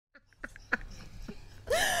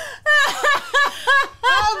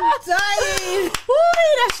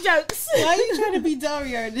ass jokes. Why are you trying to be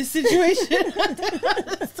Dario in this situation?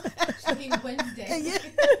 Wednesday.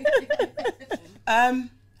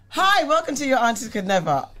 Hi, welcome to Your Auntie Could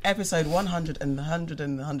Never, episode 100 and 100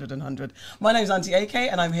 and 100 and 100. My name's Auntie AK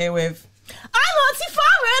and I'm here with... I'm Auntie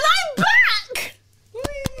Farah and I'm back.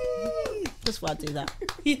 That's why I do that.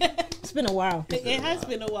 Yeah, It's been a while. it has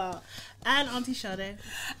been a while. And Auntie Sade.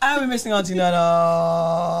 And we're missing Auntie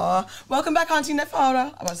Nana. Welcome back, Auntie Nefara.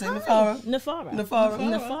 I'm about to say Nefara. Nefara.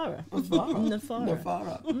 Nefara.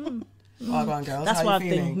 Nefara. Well done, girls. That's How why you I've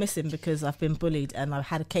feeling? been missing, because I've been bullied and I've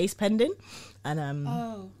had a case pending. And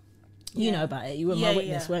you know about it. You were my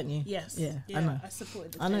witness, weren't you? Yes. Yeah, I know. I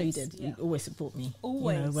supported the I know you case. did. Yeah. You always support me.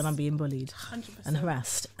 Always. You know, when I'm being bullied 100%. and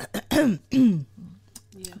harassed.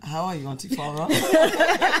 How are you, Auntie Farah?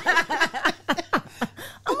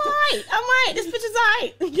 I'm alright. This bitch is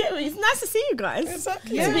alright. Yeah, it's nice to see you guys.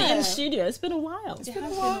 Exactly. To be in the studio. It's been a while. It has been a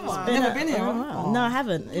while. Never been here, Oh, right? wow. No, I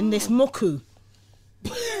haven't. In this moku.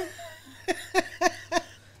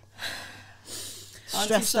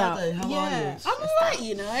 Stressed out. Sade, how are Yeah, you? I'm alright,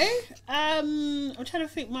 you know. I'm trying to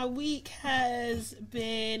think. My week has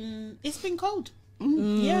been. It's been cold.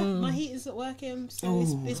 Yeah, my heat isn't working, so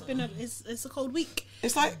it's a cold week.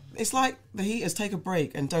 It's like the heaters take a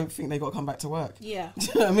break and don't think they got to come back to work. Yeah. Do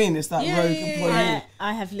you know what I mean? It's that Yeah, rogue yeah, yeah, employee.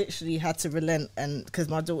 I have literally had to relent, and because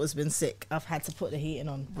my daughter's been sick, I've had to put the heating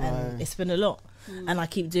on, and it's been a lot. And I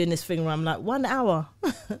keep doing this thing where I'm like 1 hour,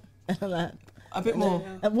 and I'm like A bit more.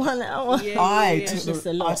 at 1 hour. Yeah. I It's just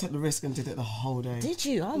a took lot. the risk and did it the whole day. Did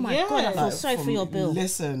you? Oh my Yeah. god! I feel Like, sorry for your bill.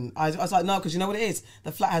 Listen, I was like, no, because you know what it is?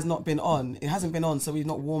 The flat has not been on. It hasn't been on, so we've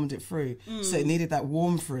not warmed it through. So it needed that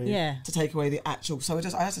warm through to take away the actual. So I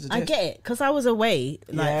had to do I it. get it, because I was away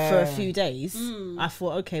for a Yeah. few days. I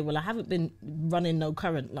thought, okay, well, I haven't been running no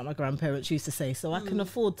current like my grandparents used to say, so I can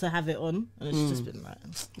afford to have it on, and it's just been like.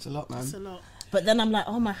 It's a lot, man. It's a lot. But then I'm like,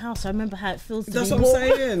 oh, my house. I remember how it feels to That's be what I'm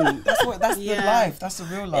warm. saying. That's the life. That's the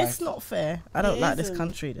real life. It's not fair. I don't It like this isn't.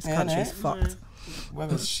 country. This Yeah, country's innit? fucked.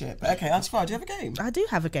 Weather's shit. But okay, Auntie Farah, do you have a game? I do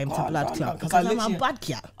have a game to Oh, Blood no, Club, 'cause because I I'm a literally- bad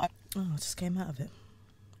cat. Oh, I just came out of it.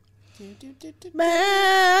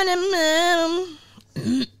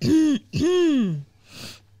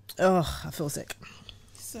 Oh, I feel sick.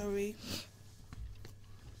 Sorry.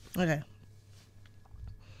 Okay.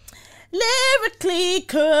 Lyrically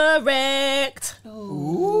correct.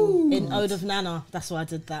 Ooh. In Ode of Nana. That's why I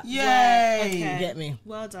did that. Yay. Okay. You get me?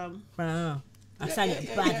 Well done. I sang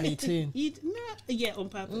it badly too. On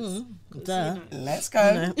purpose. Duh. Let's go.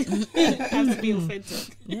 Have to be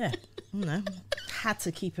authentic. Yeah. Had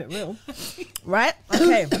to keep it real. Right?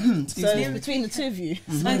 Okay. So it's between the two of you.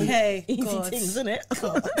 Okay. Easy God. things, isn't it?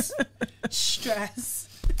 Stress.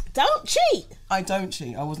 Don't cheat. I don't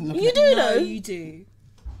cheat. I wasn't looking You at do No, though. you do.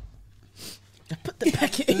 Put the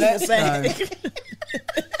packet in Let's your bag.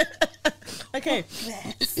 Okay.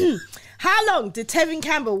 How long did Tevin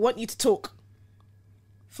Campbell want you to talk?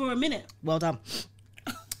 For a minute. Well done.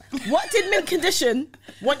 What did Mint Condition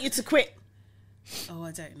want you to quit? Oh,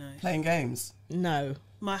 I don't know. Playing games. No.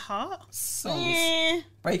 My heart? Songs. Eh,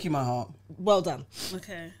 Breaking my heart. well done.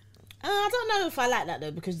 Okay. I don't know if I like that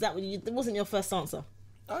though, because that wasn't your first answer.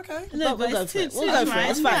 Okay. No, We'll but go it's for it. two. We'll go for it.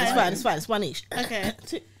 It's fine. It's one each. Okay.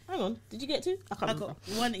 Two. Hang on. Did you get two? I can't I remember.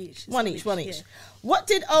 got one each. One each. Yeah. What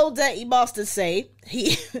did Old Dirty Bastard say?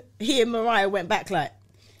 He and Mariah went back like.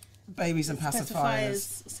 Babies and pacifiers.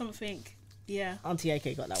 Pacifiers, something. Yeah. Auntie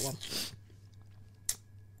AK got that one.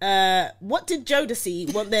 What did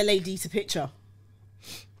Jodeci want their lady to picture?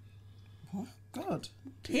 What? God.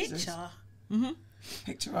 Jesus. Picture?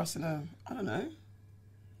 Picture us in a, I don't know.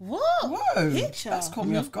 What? Whoa. Picture? That's caught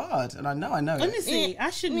me off guard. And I know it. Honestly, I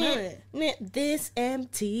should know it. This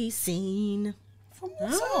empty scene. From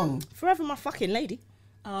what song? Forever my fucking lady.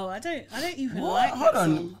 Oh, I don't even What? like Hold that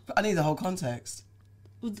on. song. I need the whole context.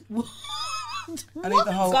 What? I need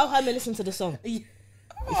the whole... Go home and listen to the song. If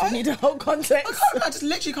What? you need the whole context. I just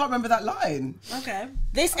literally can't remember that line. Okay.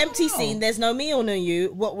 This empty scene, there's no me or no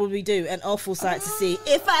you. What will we do? An awful sight to see.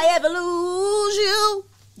 If I ever lose you.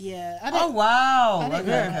 Yeah. I Oh, don't. wow. don't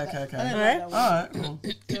Okay. I don't Alright. know All that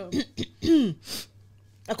right. Cool. one. Go.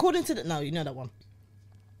 According to the... No, you know that one.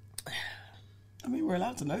 I mean, we're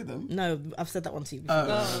allowed to know them. No, I've said that one to you before.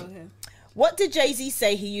 Oh, okay. What did Jay-Z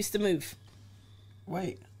say he used to move?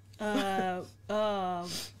 Wait. A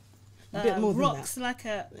bit more than rocks like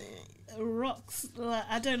a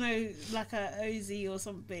I don't know, like a Ozzy or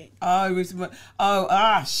something. Oh, we used to move.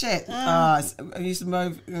 Shit. I used to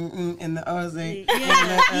move in the Aussie.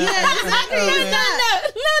 Yeah, exactly. No.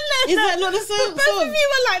 Is that not the same Both of you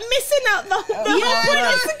were like missing out the whole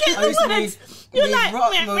point. I used to move You're like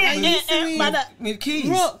with keys.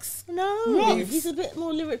 Rocks. No, he's a bit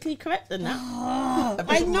more lyrically correct than that.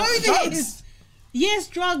 I know this. Yes,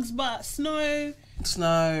 drugs, but snow,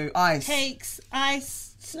 ice, cakes,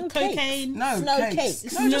 ice, Snow cocaine, cakes. Snow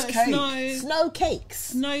cakes. No, just cake. Snow cakes.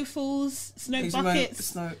 Snowfalls, snow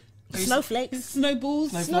buckets, Snowflakes.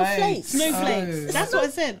 snowballs, Snowflakes. snowflakes. That's what I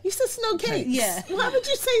said. You said snow cakes. Yeah. Why would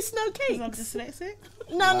you say snow cakes? I'm dyslexic.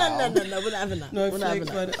 No. We're not having that. No we're not having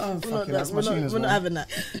flakes. that. Oh, fucking, that's my tune as We're not well. having that.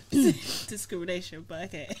 Discrimination, but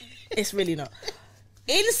okay. It's really not.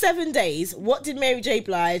 In 7 days, what did Mary J.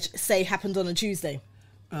 Blige say happened on a Tuesday?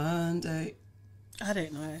 I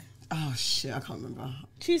don't know. Oh shit, I can't remember.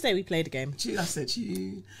 Tuesday we played a game. I said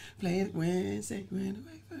you played Wednesday, went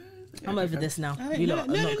away first. I'm over this now. You lot are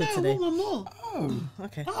no, not good today. One more. Oh,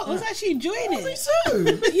 Okay. Oh, I was actually enjoying it. me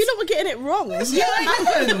too. But you lot were getting it wrong. Yeah,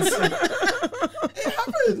 it happens. It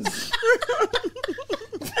happens.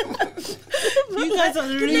 You guys are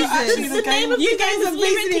actually losers. the game. You guys are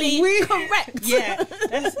basically weird. correct. Yeah,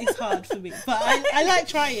 it's hard for me, but I like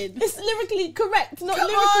trying. It's lyrically correct, not Come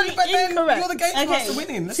on, lyrically but then incorrect. you're the game master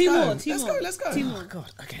winning. Let's go. Let's go. Two Oh more.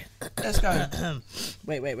 God. Okay. Let's go.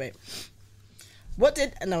 Wait. What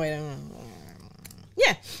did? No, wait.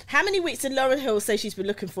 Yeah. How many weeks did Lauryn Hill say she's been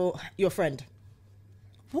looking for your friend?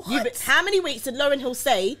 What? How many weeks did Lauryn Hill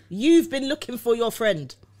say you've been looking for your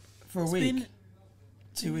friend? For a week.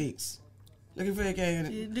 2 weeks. Looking for your game.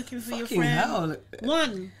 You're looking for your Fucking friend. hell.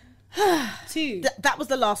 1, 2. That was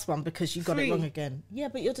the last one because you got 3. it wrong again. Yeah,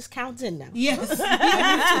 but you're just counting now. Yes. 3. Yeah,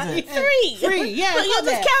 but I you're got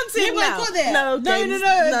there. just counting Yeah, but now. I got there. No, No, I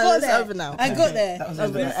got it's there. over now. I got there. That was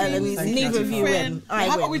Over over. there. And then Thank you. neither of you win. Friend. I How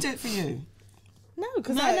win. about we do it for you? No,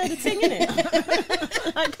 because No. I know the thing,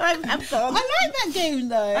 innit? Like, I'm gone. I like that game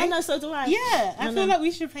though. I know, so do I. Yeah, I know. feel like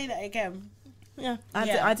we should play that again. Yeah,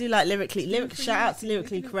 Yeah. I do like lyrically. Shout out to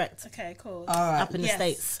Lyrically Correct Okay, cool. All right. up in the Yes.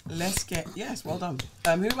 States. Let's get. Yes, well done.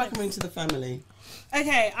 Who are welcoming to the family?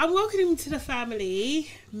 Okay, I'm welcoming to the family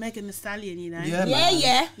Megan Thee Stallion, you know. Yeah, Yeah, man.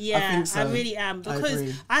 yeah. Yeah, I think so. I really am I because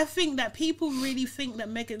agree. I think that people really think that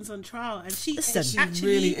Megan's on trial, and she's Listen, she actually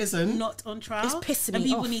really isn't. not on trial. It's pissing and me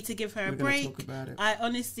people off. need to give her a We're gonna break. talk about it. I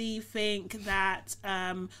honestly think that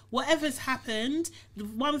whatever's happened, the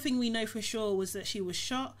one thing we know for sure was that she was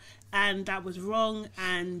shot, and that was wrong.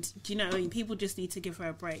 And do you know what I mean? People just need to give her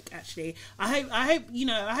a break. Actually, I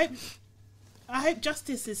hope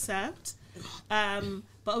justice is served.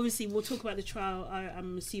 But obviously we'll talk about the trial.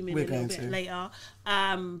 I'm assuming We're a little going bit to. later.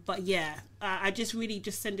 But yeah, I just really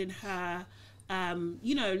sending her,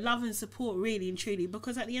 love and support really and truly,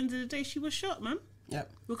 because at the end of the day she was shot, man. Yep.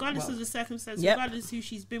 Regardless of the circumstances, Yep. regardless who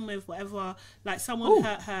she's been with, whatever. Like someone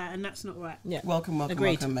hurt her, and that's not right. Yeah. Welcome,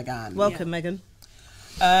 Agreed. Megan. Welcome, Megan.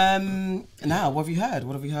 Now, what have you heard?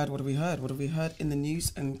 What have we heard in the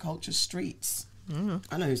news and culture streets?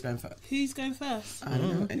 I know who's going first. Who's going first? I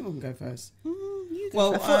don't know. Anyone can go first. You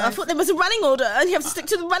go. Well, I thought there was a running order, and you have to stick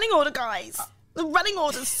to the running order, guys. The running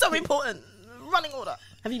order is so important. Running order.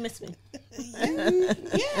 Have you missed me?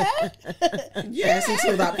 Yeah. yes,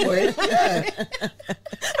 until that point. Yeah.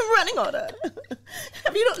 Running order.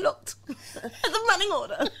 Have you not looked at the running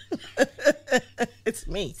order? It's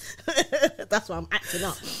me. That's why I'm acting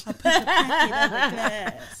up.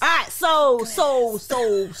 All right, so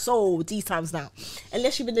these times now.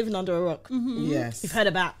 Unless you've been living under a rock, Yes. you've heard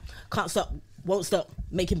about can't stop, won't stop,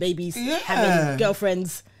 making babies, Yeah. having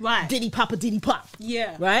girlfriends, Right. Diddy pop,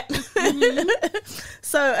 Yeah. right?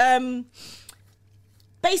 So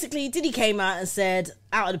basically Diddy came out and said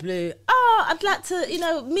out of the blue, I'd like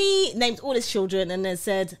to, me, named all his children, and then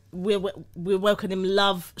said we're welcoming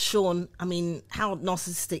Love Sean. I mean, how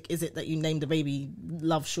narcissistic is it that you named the baby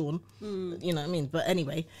Love Sean? You know what I mean? But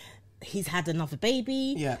anyway, he's had another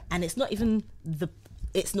baby, Yeah. and it's not even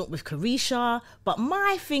it's not with Carisha. But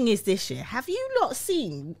my thing is this year, have you not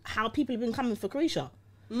seen how people have been coming for Carisha?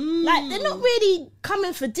 Like, they're not really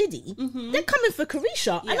coming for Diddy. They're coming for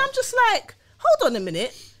Carisha. And I'm just like, hold on a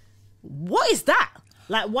minute. What is that?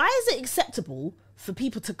 Like, why is it acceptable for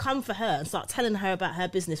people to come for her and start telling her about her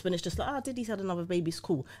business when it's just like, Diddy's had another baby, it's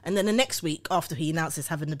cool. And then the next week, after he announces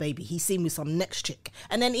having the baby, he's seen with some next chick.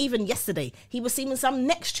 And then even yesterday, he was seen with some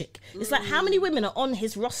next chick. It's like, how many women are on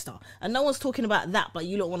his roster? And no one's talking about that, but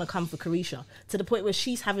you don't want to come for Carisha, to the point where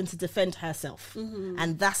she's having to defend herself.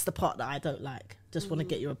 And that's the part that I don't like. Just want to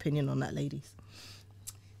get your opinion on that, ladies.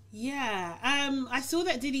 Yeah, I saw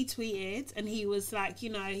that Diddy tweeted, and he was like, he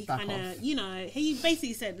Back kind of, off. he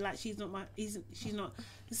basically said like she's not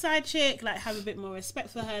the side chick, like have a bit more respect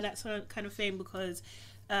for her, that sort of kind of thing, because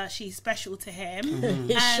she's special to him.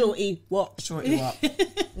 His shorty what? Shorty what?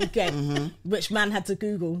 Okay. Which man had to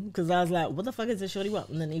Google, because I was like, what the fuck is a shorty what?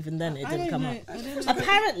 And then even then it didn't come up.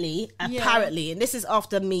 Apparently, and this is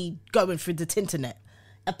after me going through the tinternet,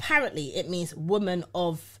 apparently it means woman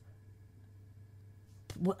of,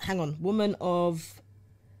 woman of,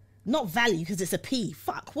 not value, because it's a P.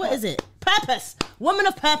 Fuck, what is it? Purpose. Woman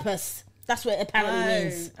of purpose. That's what it apparently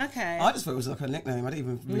means. Okay. I just thought it was like a nickname. I didn't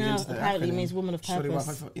even read into that. Apparently it means woman of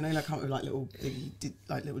purpose. Thought, you know, like come up with like little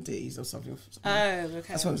ditties or something. Oh, okay.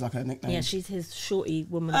 That's what it was like a nickname. Yeah, she's his shorty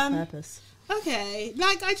woman of purpose. Okay,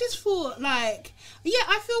 like I just thought, like, yeah,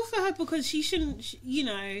 I feel for her because she shouldn't, you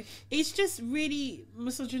know, it's just really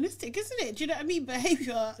misogynistic, isn't it? Do you know what I mean?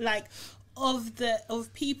 Behavior like of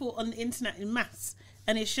people on the internet in mass.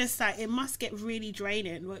 And it's just like, it must get really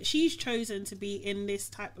draining. Well, she's chosen to be in this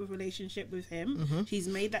type of relationship with him. Mm-hmm. She's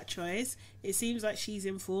made that choice. It seems like she's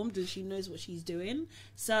informed and she knows what she's doing.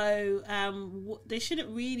 So there shouldn't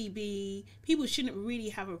really be, people shouldn't really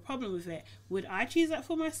have a problem with it. Would I choose that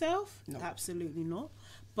for myself? No. Absolutely not.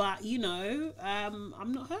 But, you know,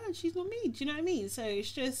 I'm not her and she's not me. Do you know what I mean? So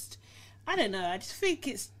it's just, I don't know. I just think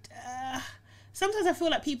it's... sometimes I feel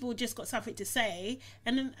like people just got something to say,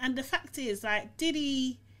 and the fact is, like,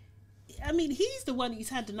 Diddy, I mean, he's the one who's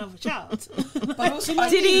had another child. But also,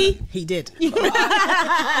 did he? He did.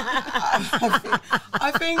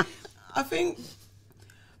 I think.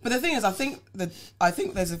 But the thing is, I think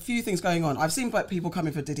there's a few things going on. I've seen like people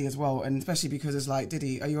coming for Diddy as well, and especially because it's like,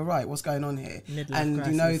 Diddy, are you alright? What's going on here? And crisis.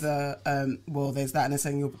 You know there's that, and they're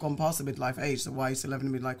saying you've gone past the midlife age, so why are you still having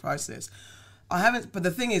a midlife crisis? I haven't, but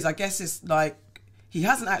the thing is, I guess it's like he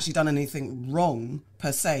hasn't actually done anything wrong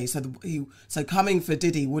per se. So coming for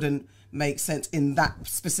Diddy wouldn't make sense in that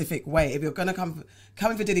specific way. If you're going to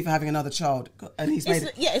coming for Diddy for having another child, and he's made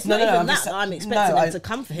it's not even that I'm expecting them to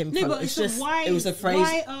come for him. No, but it's just why it was a phrase.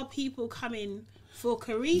 Why are people coming for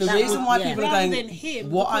Carisha? The reason why people are going rather than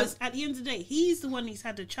him, because at the end of the day, he's the one who's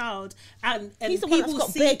had a child, and he's the one that's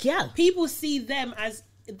got big, people see them as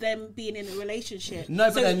them being in a relationship.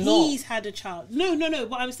 No, but they're not. He's had a child. No.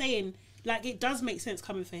 What I'm saying, like, it does make sense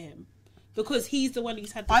coming for him because he's the one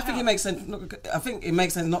who's had the child. I think it makes sense. I think it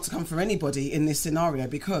makes sense not to come for anybody in this scenario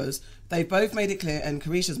because they both made it clear, and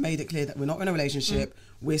Carisha's made it clear that we're not in a relationship.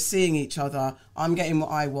 We're seeing each other. I'm getting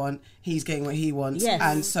what I want. He's getting what he wants. Yes.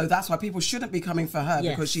 And so that's why people shouldn't be coming for her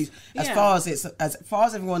because she's as far as it's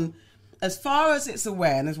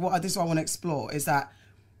aware, and this is what I want to explore is that.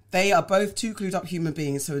 They are both two clued up human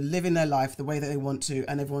beings who are living their life the way that they want to,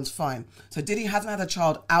 and everyone's fine. So Diddy hasn't had a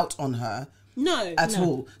child out on her. At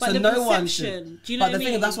all. But so no one should. Do you know what I mean?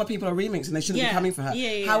 Thing is, that's why people are remixing. They shouldn't be coming for her.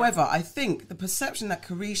 However, I think the perception that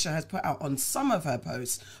Carisha has put out on some of her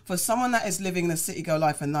posts, for someone that is living the city girl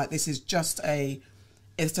life and like this is just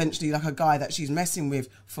essentially like a guy that she's messing with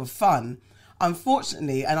for fun.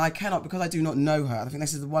 Unfortunately, and I cannot, because I do not know her, I think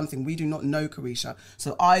this is the one thing, we do not know Carisha.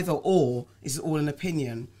 So either or is all an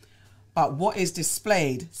opinion. But what is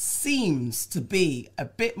displayed seems to be a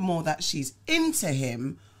bit more that she's into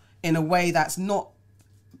him in a way that's not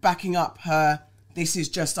backing up her, this is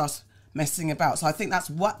just us messing about. So I think that's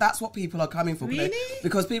what people are coming for. Really?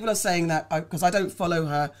 Because people are saying that, because I don't follow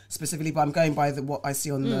her specifically, but I'm going by what I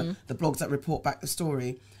see on the blogs that report back the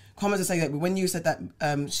story. Comments are saying that when you said that,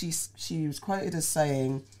 she was quoted as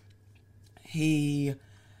saying,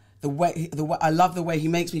 the way I love the way he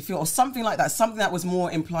makes me feel, or something like that. Something that was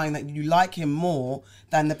more implying that you like him more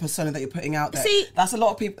than the persona that you're putting out there. See, that's a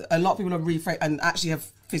lot of people have rephrased and actually have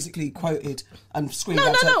physically quoted and screamed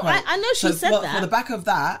out. No. I know she said that. For the back of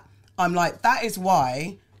that, I'm like, that is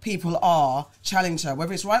why people are challenging her.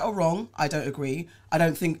 Whether it's right or wrong, I don't agree. I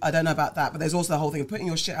don't know about that. But there's also the whole thing of putting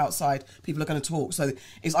your shit outside. People are going to talk. So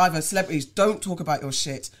it's either celebrities don't talk about your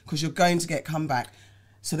shit because you're going to get comeback.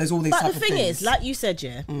 So there's all these type of things. But the thing is, like you said,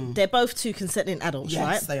 they're both two consenting adults,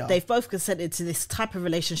 right? Yes, they are. They've both consented to this type of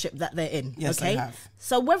relationship that they're in, yes, okay? They have.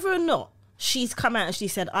 So whether or not she's come out and she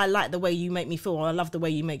said, I like the way you make me feel, or I love the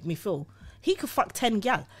way you make me feel, he could fuck 10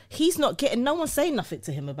 gal. He's not getting, no one's saying nothing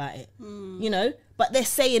to him about it, you know? But they're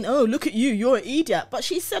saying, oh, look at you, you're an idiot. But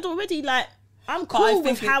she said already, like, I'm cool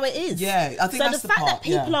with how it is. Yeah, I think so that's the fact that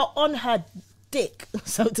people are on her dick,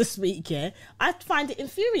 so to speak, I find it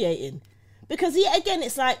infuriating. Because again,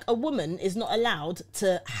 it's like a woman is not allowed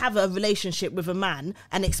to have a relationship with a man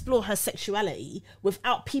and explore her sexuality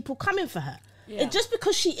without people coming for her. Just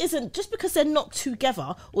because they're not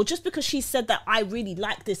together, or just because she said that I really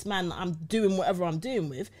like this man that I'm doing whatever I'm doing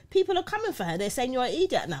with, people are coming for her. They're saying you're an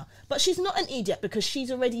idiot now. But she's not an idiot because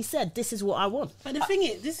she's already said, this is what I want. But the thing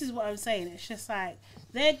is, this is what I'm saying. It's just like,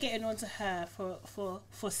 they're getting onto her for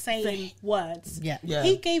saying words. Yeah.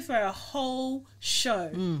 He gave her a whole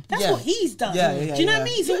show. That's what he's done. Do you know what I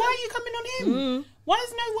mean? So why are you coming on him? Why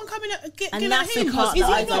is no one coming at getting at him? Because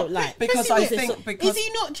I don't like. Because I think is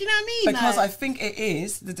he not? Do you know what I mean? Because I think it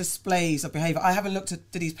is the displays of behaviour. I haven't looked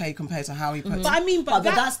at Diddy's page compared to how he puts. But I mean,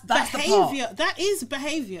 that's behaviour. That is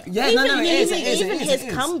behaviour. Yeah, it is. Even his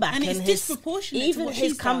comeback and it's disproportionate. Even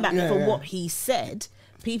his comeback for what he said,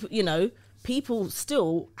 people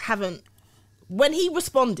still haven't. When he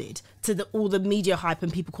responded to all the media hype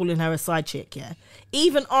and people calling her a side chick,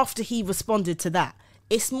 even after he responded to that,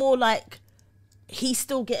 it's more like he's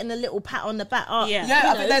still getting a little pat on the back. I think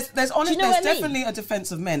there's definitely a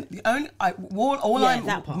defense of men. The only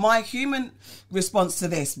my human response to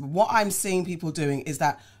this, what I'm seeing people doing is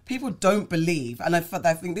that people don't believe, and I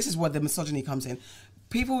think this is where the misogyny comes in.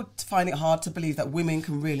 People find it hard to believe that women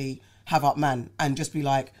can really have up man and just be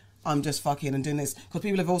like, I'm just fucking and doing this, because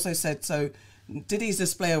people have also said, so Diddy's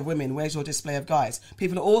display of women, where's your display of guys?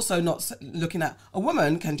 People are also not looking at a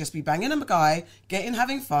woman can just be banging a guy,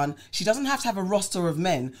 having fun. She doesn't have to have a roster of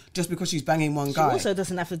men just because she's banging one guy. She also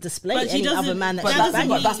doesn't have to display any other man that she's banging.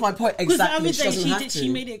 But that's my point. Exactly. She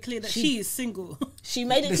made it clear that she is single. She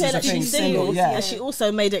made it clear that she's single, and she also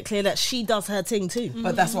made it clear that she does her thing too.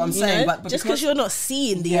 But that's what I'm saying. But just because you're not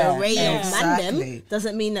seeing the array of man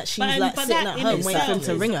doesn't mean that she's like sitting at home waiting for him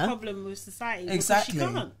to ring her. That's the problem with society. Exactly.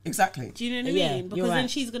 Do you know what I mean? Because then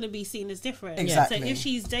she's going to be seen as different. Exactly. So if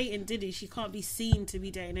she's dating Diddy, she can't be seen to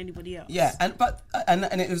be dating anybody else. Yeah, and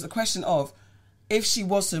it was a question of, if she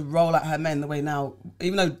was to roll at her men the way now,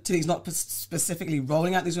 even though Diddy's not specifically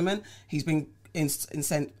rolling at these women, he's been in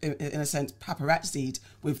a sense paparazzi'd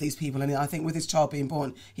with these people, and I think with his child being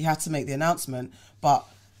born, he had to make the announcement. But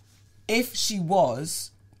if she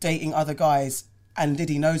was dating other guys and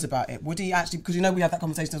Diddy knows about it, would he actually, because we have that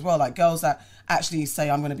conversation as well, like girls that actually say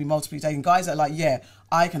I'm going to be multiply dating, guys that are like,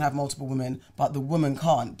 I can have multiple women but the woman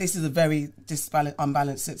can't. This is a very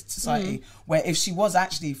unbalanced society where if she was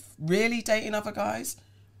actually really dating other guys,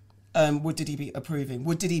 would Diddy be approving?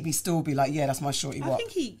 Would Diddy still be like, that's my shorty? I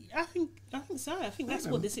think so. I think that's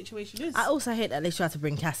what the situation is. I also hate that they try to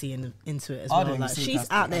bring Cassie into it as well. Like, she's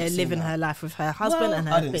out there living her life with her husband and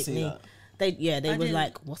her Britney. They were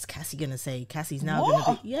like, what's Cassie gonna say? Cassie's now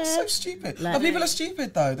gonna be so stupid. Like, but people are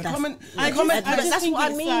stupid though. That's what I mean. Like,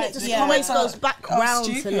 the comments goes back round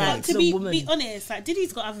to like to the woman. be honest, like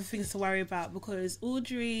Diddy's got other things to worry about, because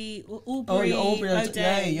Aubrey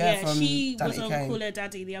O'Day, she was on Call Her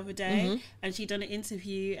Daddy the other day, and she done an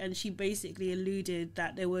interview and she basically alluded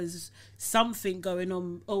that there was something going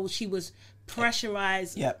on, or she was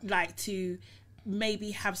pressurized like to maybe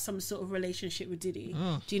have some sort of relationship with Diddy.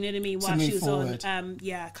 Do you know what I mean? While she was forward. On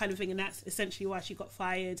kind of thing, and that's essentially why she got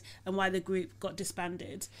fired and why the group got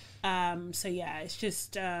disbanded. It's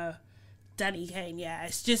just Danny Kane.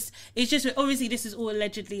 It's just obviously this is all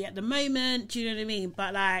allegedly at the moment. Do you know what I mean?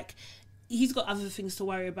 But like, he's got other things to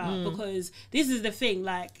worry about, because this is the thing,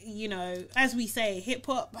 like, as we say, hip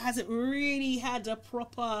hop hasn't really had a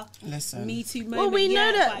proper Me Too moment. Well, we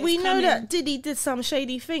know that Diddy did some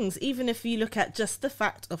shady things, even if you look at just the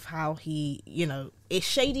fact of how he, it's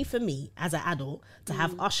shady for me as an adult to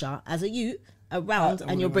have Usher as a youth around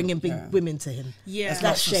and you're bringing big women to him.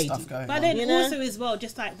 That's shady. But then also as well,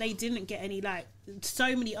 just like they didn't get any, like,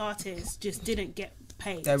 so many artists just didn't get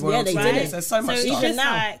paid. They did. There's so much stuff. Even just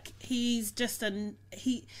now, like, he's just do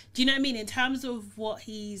you know what I mean, in terms of what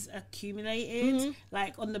he's accumulated,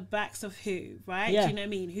 like on the backs of who, right? Do you know what I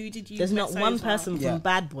mean? Who did you? There's not one person from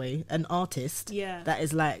Bad Boy, an artist, that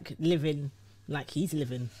is like living like he's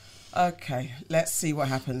living. Okay, let's see what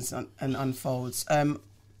happens and unfolds.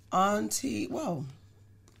 Auntie, well,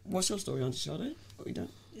 what's your story, Auntie Sade? What you done?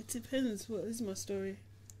 It depends. What is my story?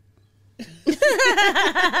 I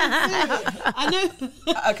know.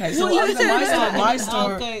 Okay, so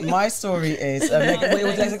my story is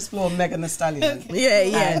let's explore Megan Thee Stallion. And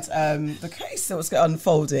the case that was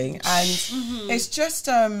unfolding, and it's just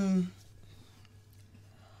I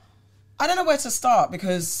don't know where to start,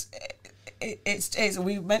 because you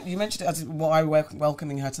mentioned it as why we're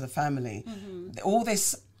welcoming her to the family. All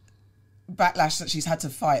this backlash that she's had to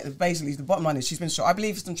fight. Basically, the bottom line is she's been shot. I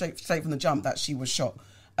believe straight from the jump that she was shot.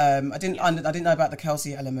 I didn't know about the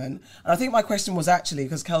Kelsey element, and I think my question was actually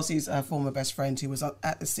because Kelsey's her former best friend who was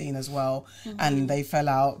at the scene as well, and they fell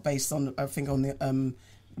out based on, I think, on the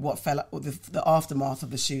what fell the aftermath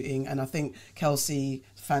of the shooting, and I think Kelsey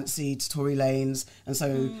fancied Tory Lanez, and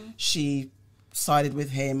so she sided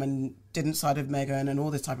with him and didn't side with Megan and all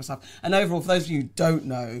this type of stuff. And overall, for those of you who don't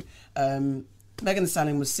know, Megan Thee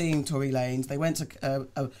Stallion was seeing Tory Lanez. They went to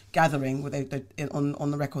a gathering where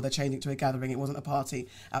on the record they're changing it to a gathering. It wasn't a party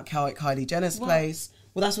at Kylie Jenner's place.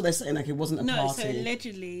 Well, that's what they're saying. Like, it wasn't a party. No, so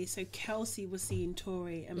allegedly, Kelsey was seeing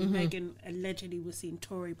Tory, and Megan allegedly was seeing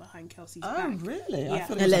Tory behind Kelsey's back. Oh, really? Yeah. I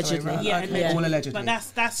thought it was Allegedly. Yeah, all allegedly. But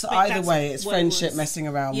that's so either way, it's friendship, it messing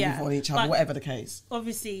around with each other, whatever the case.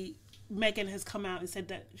 Obviously, Megan has come out and said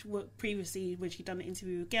that previously, when she'd done an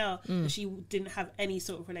interview with Gayle, that she didn't have any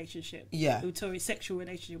sort of relationship with Tory, sexual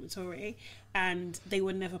relationship with Tory, and they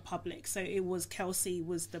were never public. So it was Kelsey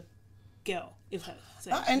was the girl of her.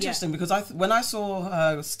 So, interesting, because when I saw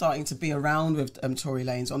her starting to be around with Tory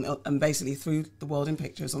Lanez and basically through the world in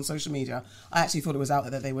pictures on social media, I actually thought it was out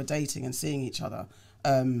there that they were dating and seeing each other.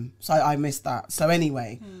 So I missed that. So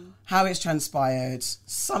anyway, how it's transpired,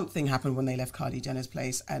 something happened when they left Kylie Jenner's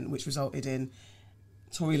place, and which resulted in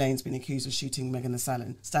Tory Lanez being accused of shooting Megan Thee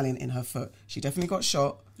Stallion in her foot. She definitely got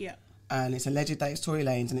shot. Yeah. And it's alleged that it's Tory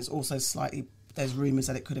Lanez, and it's also there's rumours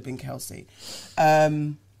that it could have been Kelsey.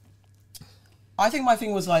 I think my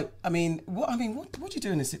thing was like, what do you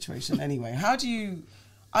do in this situation anyway? How do you?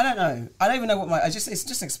 I don't know. I don't even know what it's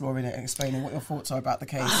just exploring it and explaining what your thoughts are about the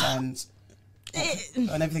case and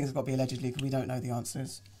everything's got to be allegedly because we don't know the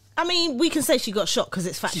answers. I mean, we can say she got shot because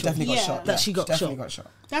it's factual. She definitely got shot. That she got shot.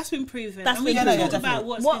 That's been proven. We can talk about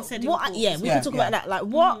what's been said in court. We can talk about that. Like,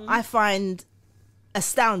 what I find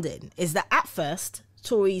astounding is that at first,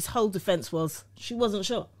 Tory's whole defence was she wasn't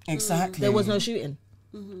shot. Exactly. There was no shooting.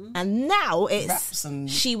 And now it's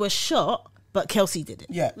she was shot, but Kelsey did it.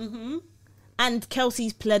 Yeah. And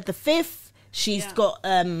Kelsey's pled the fifth. She's got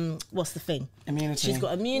what's the thing? Immunity. She's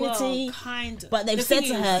got immunity. Well, kind of. But they've said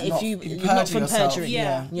to her, if you not from perjury.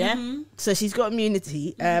 Yeah. So she's got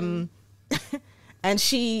immunity. And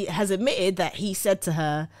she has admitted that he said to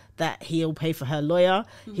her that he'll pay for her lawyer.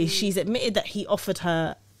 She's admitted that he offered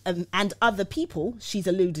her and other people she's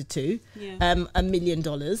alluded to $1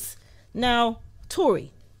 million. Now,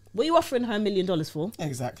 Tory, what are you offering her $1 million for?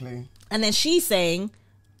 Exactly. And then she's saying,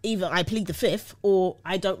 either I plead the fifth or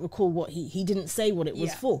I don't recall what he didn't say what it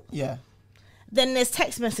was for. Yeah. Then there's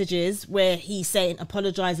text messages where he's saying,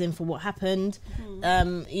 apologising for what happened.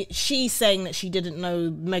 She's saying that she didn't know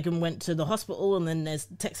Megan went to the hospital, and then there's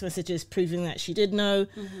text messages proving that she did know.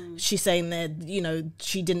 She's saying that,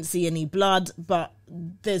 she didn't see any blood, but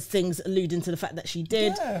there's things alluding to the fact that she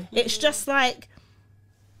did. Yeah. It's just like,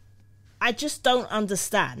 I just don't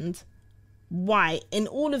understand why in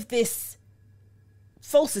all of this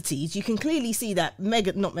falsities, you can clearly see that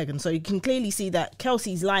you can clearly see that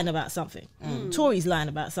Kelsey's lying about something. Tory's lying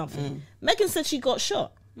about something. Megan said she got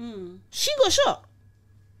shot. She got shot.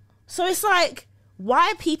 So it's like,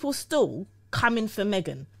 why are people still coming for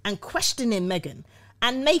Megan and questioning Megan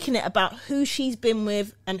and making it about who she's been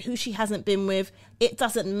with and who she hasn't been with? It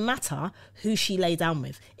doesn't matter who she lay down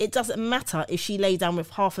with. It doesn't matter if she lay down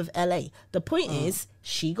with half of LA. The point is,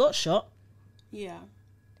 she got shot. Yeah.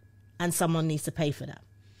 And someone needs to pay for that.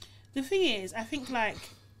 The thing is, I think like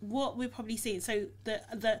what we're probably seeing. So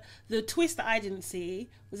the twist that I didn't see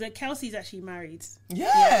was that Kelsey's actually married.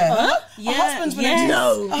 Yeah. Her husband's been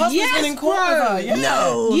in court with her. Yeah.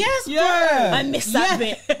 No. Yes, bro. Yeah. I missed that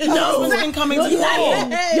bit. No. Her husband's been coming to court.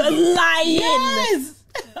 You're lying. Yes.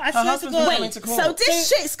 I swear to God. Wait, so this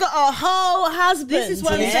chick's got a whole husband. This is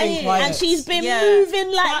what I'm saying. And she's been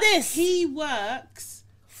moving like this. He works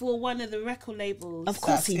for one of the record labels. Of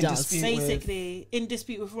course he does. Basically, in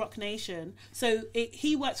dispute with Rock Nation. So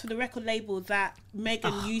he works for the record label that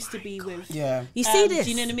Megan used to be with. Yeah. You see this?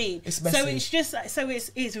 Do you know what I mean? It's messy. So it's just,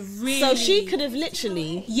 it's really... So she could have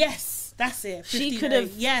literally... Yes. That's it. She could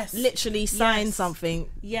have literally signed something.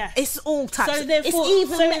 Yeah. It's all tax. So therefore,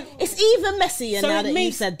 it's even messier now that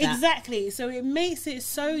you said that. Exactly. So it makes it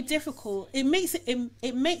so difficult. It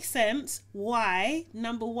makes sense why,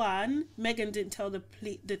 number one, Megan didn't tell the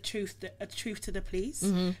truth to the police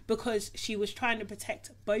because she was trying to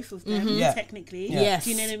protect both of them technically. Yes.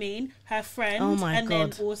 Do you know what I mean? Her friend and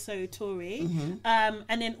then also Tory.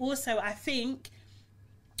 And then also I think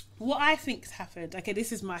what I think's happened, okay,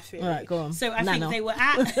 this is my theory. All right, go on. So I think they were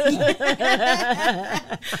at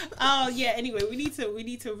anyway, we need to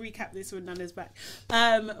recap this when Nana's back.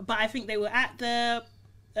 But I think they were at the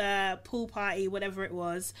pool party, whatever it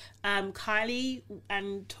was, Kylie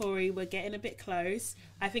and Tori were getting a bit close.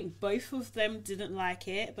 I think both of them didn't like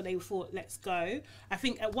it, but they thought, let's go. I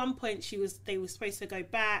think at one point they were supposed to go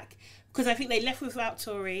back, because I think they left without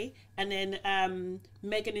Tori, and then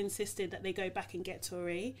Megan insisted that they go back and get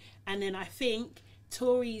Tori. And then I think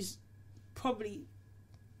Tori's probably...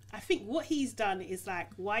 I think what he's done is like,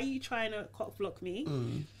 why are you trying to cock block me?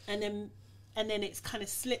 And then it's kind of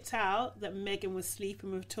slipped out that Megan was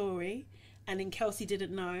sleeping with Tori, and then Kelsey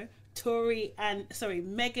didn't know.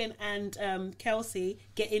 Megan and Kelsey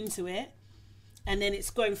get into it, and then it's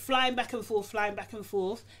going flying back and forth,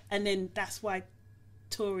 and then that's why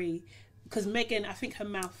Tori, because Megan, I think her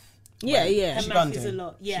mouth, her mouth is a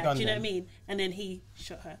lot, do you know what I mean? And then he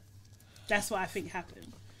shot her. That's what I think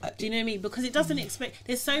happened. Do you know what I mean? Because it doesn't explain.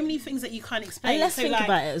 There's so many things that you can't explain. And let's think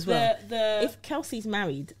about it as well. If Kelsey's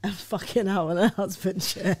married and fucking out on her husband's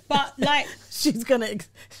share, but like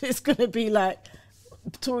it's gonna be like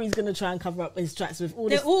Tori's gonna try and cover up his tracks with all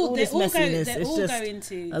this messiness. They're all going to.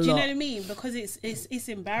 Do you know what I mean? Because it's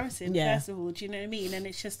embarrassing. Yeah. First of all, do you know what I mean? And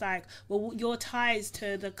it's just like, well, your ties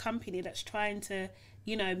to the company that's trying to,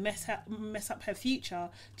 you know, mess up her future.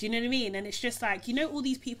 Do you know what I mean? And it's just like, you know, all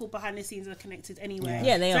these people behind the scenes are connected anyway.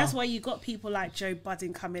 Yeah, they are. That's why you got people like Joe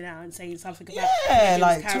Budden coming out and saying something about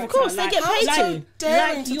like, of course, they get paid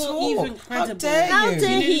to. You're even credible. How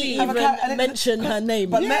dare he even mention her name?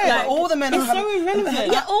 But all the men are so irrelevant.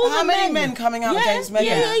 Yeah, all how many men coming out against Megan?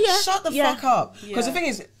 Yeah. Shut the fuck up. Because the thing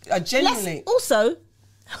is, genuinely.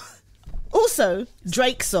 Also,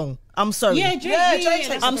 Drake's song. I'm sorry. Yeah,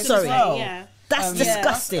 Drake. I'm sorry. Yeah. That's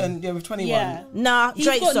disgusting. And with 21. Yeah. Nah,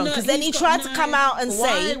 Drake's song. Because then he tried to come out and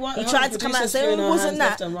say, it wasn't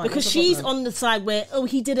that. Because she's on the side where,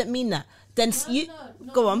 he didn't mean that. Then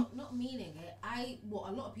go on. Not meaning it. A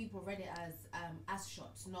lot of people read it as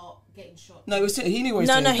shots, not getting shot. No, he knew what he was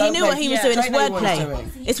doing. No, he knew what he was doing. It's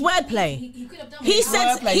wordplay. It's wordplay. He could have done he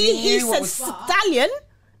said stallion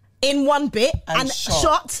in one bit and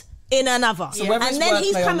shot in another. So whether it's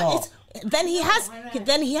wordplay or not. Then he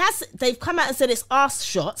has. They've come out and said it's arse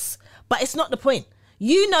shots, but it's not the point.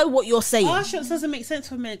 You know what you're saying. Arse shots doesn't make sense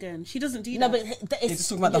for Megan. She doesn't do that. No, but it's just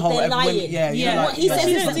talking about the whole. What he says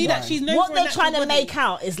is do that. She's known what for they're trying to make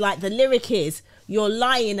out is like the lyric is you're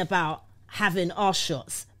lying about having arse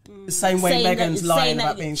shots. The same way Megan's lying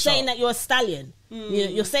about being shot. Saying that you're a stallion.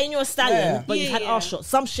 You're saying you're a stallion, but you've had arse shots.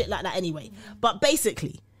 Some shit like that anyway. But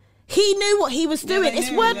basically, he knew what he was doing. It's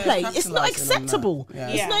wordplay. It's not acceptable.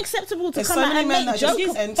 It's not acceptable to come out and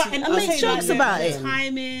make jokes about it.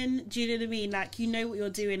 Timing, do you know what I mean? Like, you know what you're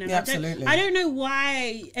doing. And absolutely. I don't know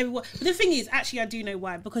why everyone... But the thing is, actually, I do know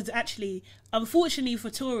why. Because actually, unfortunately for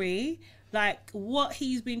Tory... Like, what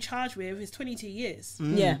he's been charged with is 22 years.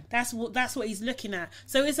 Yeah. That's what he's looking at.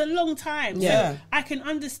 So it's a long time. Yeah. So I can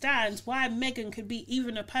understand why Megan could be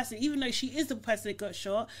even a person, even though she is the person that got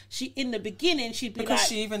shot, in the beginning, she'd be because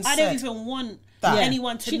she even I don't even want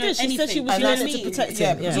anyone to know anything. She said she was doing it to protect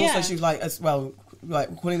him. Yeah, because also she's like, as well,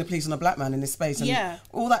 like calling the police on a black man in this space and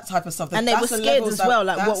all that type of stuff. And they were scared as well,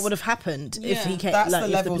 like what would have happened if he came. That's the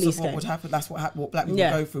levels of what would happen. That's what black people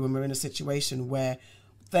go through when we're in a situation where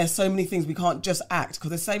there's so many things we can't just act.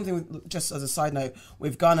 Because the same thing, just as a side note,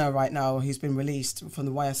 with Gunner right now, he's been released from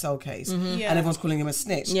the YSL case, and everyone's calling him a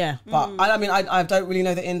snitch. Yeah. But I don't really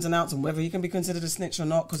know the ins and outs on whether he can be considered a snitch or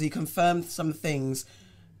not, because he confirmed some things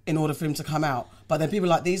in order for him to come out. But then people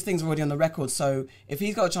are like, these things are already on the record, so if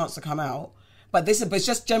he's got a chance to come out. But it's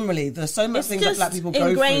just generally, there's so much things that black people go through.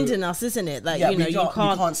 It's ingrained in us, isn't it? Like, you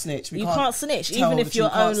can't snitch. You can't snitch, even if your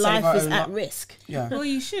own life is at risk. Yeah. Well,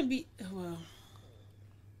 you shouldn't be... Well...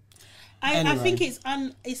 I think it's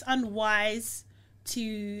unwise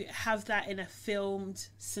to have that in a filmed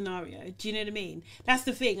scenario. Do you know what I mean? That's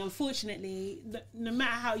the thing. Unfortunately, no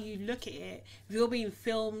matter how you look at it, if you're being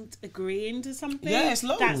filmed agreeing to something, that's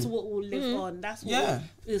what will live on. That's what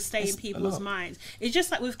will stay in people's minds. It's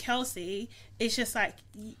just like with Kelsey. It's just like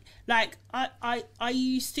are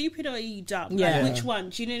you stupid or are you dumb? Yeah. Like, which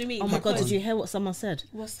one? Do you know what I mean? Oh my God, did you hear what someone said?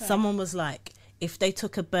 What's that? Someone was like, if they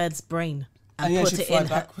took a bird's brain and put it in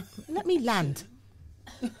her... Let me land.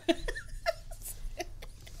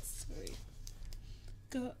 Sorry.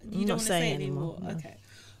 God, you don't want to say anymore. No. Okay.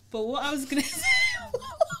 But what I was going to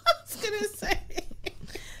say...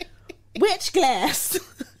 Which glass?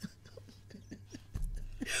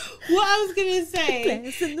 What I was going to say...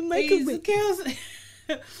 Glass in the microwave.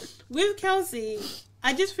 With Kelsey,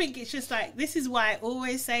 I just think it's just like, this is why I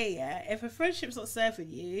always say, if a friendship's not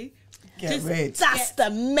serving you... That's the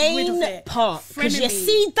main part, because you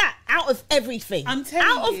see that out of everything. I'm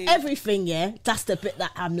telling you, everything, that's the bit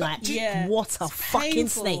that I'm like, what a fucking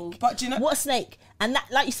snake! But do you know what a snake? And that,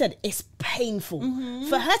 like you said, it's painful.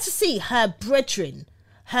 For her to see her brethren,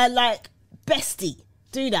 her like bestie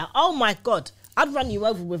do that, oh my God, I'd run you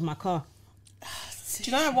over with my car. Do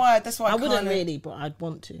you know why? That's why I wouldn't really, but I'd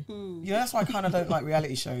want to. Yeah, that's why I kind of don't like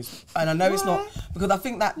reality shows, and I know it's not because I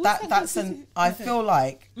think that's I feel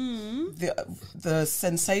like the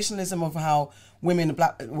sensationalism of how women,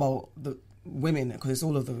 the women, because it's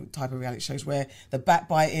all of the type of reality shows where the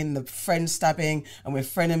backbiting, the friend stabbing, and we're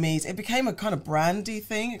frenemies. It became a kind of brandy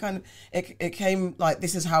thing. It came like,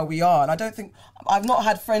 this is how we are, and I don't think I've not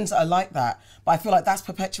had friends that are like that, but I feel like that's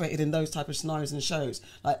perpetuated in those type of scenarios and shows.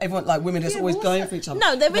 Like everyone, like women, just always going for each other.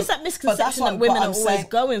 No, there is that misconception that women are always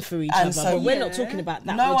going for each other, but we're not talking about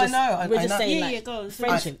that. No, I know. We're just saying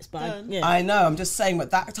friendships. I know. I'm just saying, but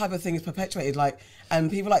that type of thing is perpetuated. Like, and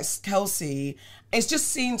people like Kelsey, it's just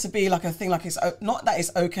seen to be like a thing. Like, it's not that it's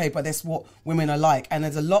okay, but that's what women are like. And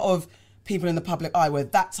there's a lot of people in the public eye where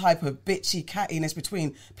that type of bitchy cattiness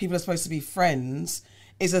between people are supposed to be friends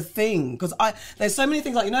is a thing. Because there's so many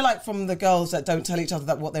things, like, you know, like from the girls that don't tell each other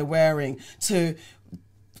that what they're wearing to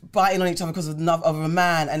biting on each other because of a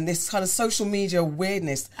man, and this kind of social media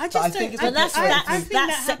weirdness. That's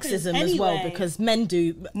sexism anyway. As well, because men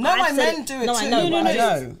do. Men do it too. I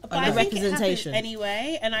know. But I think representation it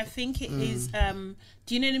anyway, and I think it is.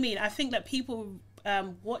 Do you know what I mean? I think that people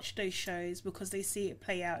watch those shows because they see it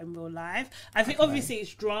play out in real life. I think obviously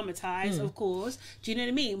it's dramatized, of course. Do you know what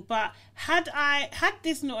I mean? But had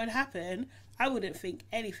this not happened, I wouldn't think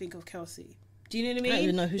anything of Kelsey. Do you know what I mean? I don't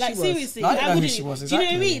even know who like, she was. Seriously, I don't know who she was, exactly.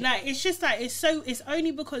 Do you know what I mean? Like, it's just like, it's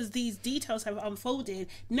only because these details have unfolded.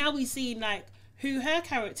 Now we see like who her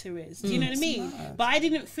character is. Do you know what I mean? But I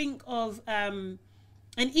didn't think of, and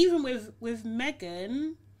even with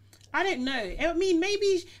Megan, I don't know. I mean,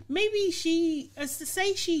 maybe she, as to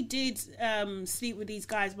say she did sleep with these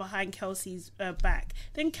guys behind Kelsey's back,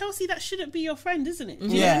 then Kelsey, that shouldn't be your friend, isn't it? Do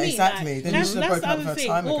you know what I mean? Exactly. Like, then you should have broken up with her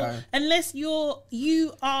time ago. Unless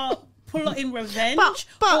you are plotting revenge,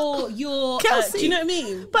 or your Kelsey, do you know what I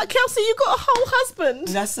mean? But Kelsey, you got a whole husband.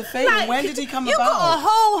 That's the thing. Like, when did he come about? You got a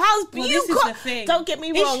whole husband. Well, the thing. Don't get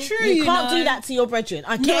me wrong. It's true, you can't do that to your brethren.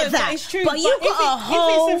 I get that. It's true. But you got a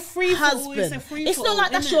whole husband. It's not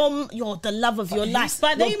like that's your the love of your life.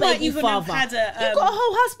 But they might even have had you got a whole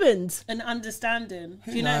husband. An understanding.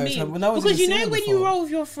 Do you know what I mean? No, because you know when you roll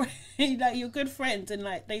with your friend, like your good friend, and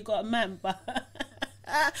like they got a man, but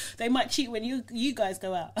they might cheat when you guys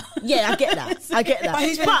go out. Yeah, I get that.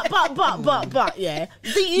 But yeah,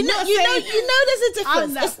 you know, there's a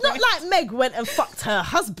difference. It's not like Meg went and fucked her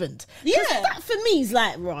husband. Yeah, that for me is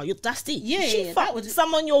like, raw. That's deep. Yeah, she fucked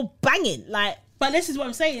someone you're banging, like. But this is what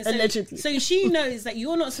I'm saying. Allegedly. So she knows that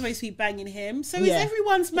you're not supposed to be banging him. So it's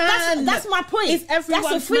everyone's man. That's my point. It's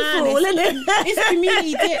everyone's man. It's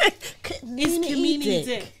community dick. It's community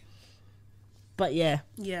dick. But yeah.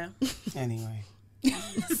 Anyway. And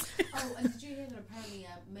did you hear that apparently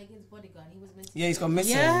Megan's bodyguard, he was missing? Yeah, he's gone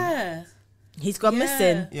missing. Yeah. He's gone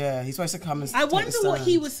missing. Yeah, he's supposed to come and I wonder what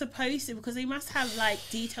he was supposed to, because they must have like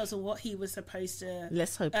details of what he was supposed to.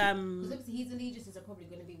 Let's hope. His allegiances are probably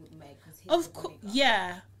going to be with Meg. Of course,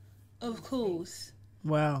 yeah, of course.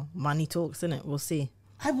 Well, money talks, isn't it? We'll see.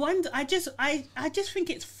 I wonder. I just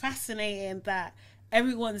think it's fascinating that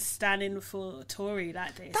everyone's standing for Tory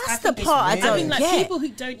like this. That's the part I don't get. Like people who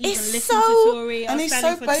don't even listen to Tory are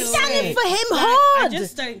standing for Tory. Standing for him hard. I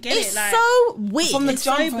just don't get it. It's so weird. From the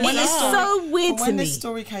jump, it's so weird to me. When this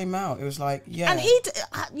story came out, it was like, yeah. And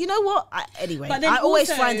you know what? Anyway, I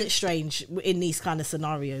always find it strange in these kind of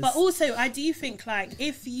scenarios. But also, I do think like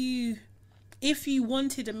if you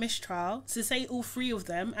wanted a mistrial, so say all three of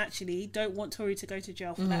them actually don't want Tory to go to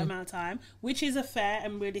jail for that amount of time, which is a fair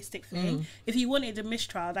and realistic thing. If you wanted a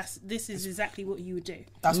mistrial, this is exactly what you would do.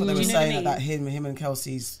 That's what they were saying, that him and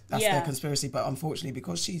Kelsey's, that's their conspiracy. But unfortunately,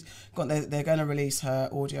 because she's got, they're going to release her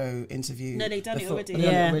audio interview. No, they've done it already.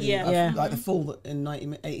 Like the full in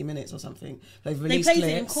 80 minutes or something. They've released clips,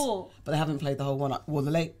 it in court, but they haven't played the whole one. Well,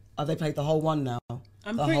 have they played the whole one now?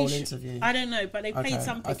 I'm the pretty whole sure, interview. I don't know, but they played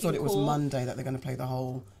something. I thought it was Monday that they're going to play the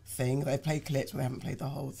whole thing. They played clips, but they haven't played the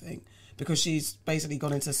whole thing because she's basically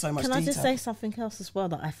gone into so much detail. Can I just say something else as well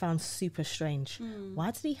that I found super strange? Why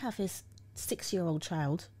did he have his 6-year-old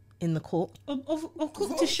child in the court? Of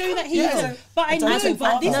course, to show that he was. But I know,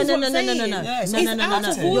 but this is what I'm saying. No.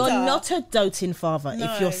 You're not a doting father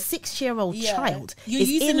if your 6-year-old child is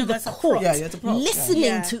in the court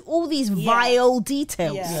listening to all these vile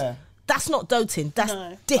details. That's not doting. That's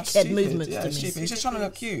dickhead movements to me. Stupid. He's just trying to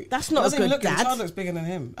look cute. That's not a good dad. The child looks bigger than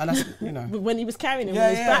him, and that's when he was carrying him on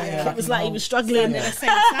his back, it was like he was struggling. He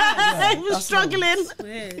was struggling.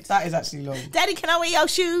 Weird. That is actually long. Daddy, can I wear your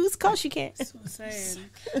shoes? Of course you can. That's what I'm saying.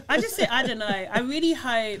 I just say I don't know. I really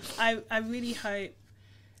hope. I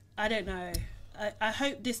don't know. I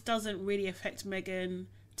hope this doesn't really affect Megan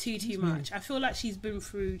too much. I feel like she's been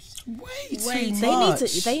through way too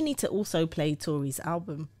much. They need to also play Tory's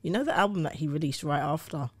album. You know the album that he released right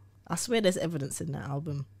after? I swear there's evidence in that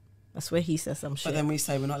album. I swear he says some shit. But then we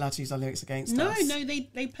say we're not allowed to use our lyrics against us. No, they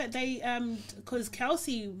because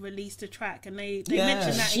Kelsey released a track and they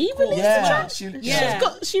mentioned that she released a track.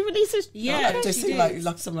 She releases. Yeah, just seemed like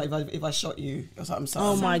something like if I shot you or something.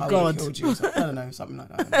 Oh my God! Killed you. I don't know, something like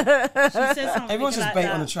that. She said something. Everyone's just bait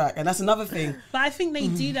on the track, and that's another thing. But I think they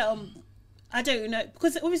do that on. I don't know,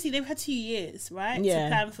 because obviously they've had 2 years, right, to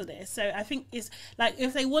plan for this. So I think it's like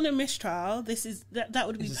if they want a mistrial, this is that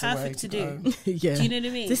would be perfect to do. Yeah, do you know what I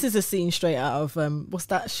mean? This is a scene straight out of what's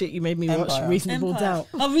that shit you made me watch? Reasonable Doubt.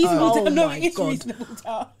 Oh, Reasonable Doubt. No, it's Reasonable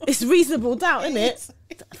Doubt. It's Reasonable Doubt, isn't it?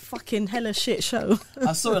 Fucking hella shit show.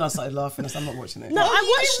 I saw it and I started laughing. I'm not watching it. No,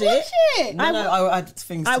 I watched it. I had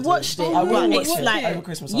things. I watched it. It's like over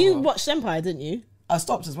Christmas. You watched Empire, didn't you? I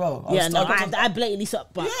stopped as well. I blatantly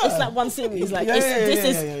stopped. But it's like one series. Like this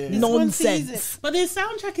is nonsense. But the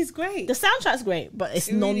soundtrack is great. The soundtrack's great, but it's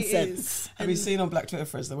nonsense. Have you seen on Black Twitter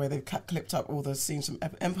threads the way they've clipped up all the scenes from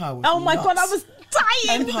Empire? Oh my God, I was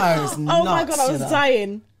dying. Empire is nuts. Oh my God, I was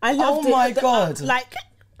dying. I loved it. Oh my God.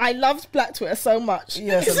 I loved Black Twitter so much.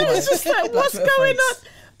 Yes, it was just like, what's going on?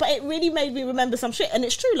 But it really made me remember some shit, and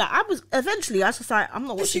it's true. Like I was like, I'm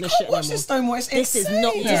not watching this shit anymore. This no more. This is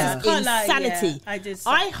not. This is insanity. I did.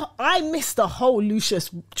 I missed the whole Lucius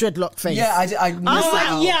dreadlock phase. Yeah, I did. I never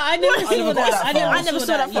saw that. I never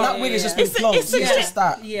saw that. That wig is just been clogged. It's just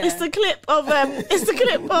that. Yeah. It's the clip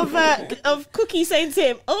of of Cookie saying to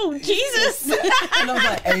him, "Oh Jesus," and I was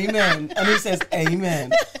like, "Amen," and he says,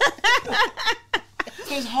 "Amen."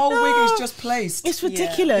 His whole wig is just placed. It's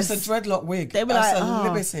ridiculous. It's a dreadlock wig. They were That's a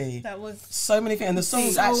liberty. That was so many things, and the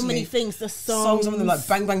songs so many things. The songs, some of them like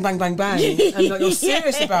bang bang bang bang bang, and like, you're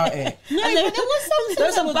serious about it. No, but there was something.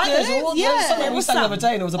 There's some bangers. There was something we sang the other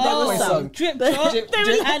day, and it was a Black Boy song. Drip drop,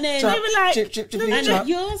 and then they were like, drip drip drip drop.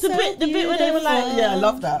 The bit where they were like, yeah, I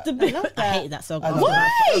love that. I hated that song. Why?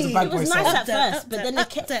 It was nice at first, but then they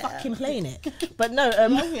kept fucking playing it. But no, I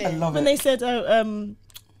love it. When they said,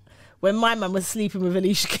 when my man was sleeping with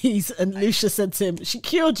Alicia Keys and Lucia said to him, "She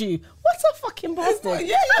killed you." What a fucking bastard!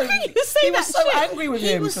 Yeah, how can you say he that? Was so shit? angry with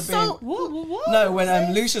him. Was so what? No,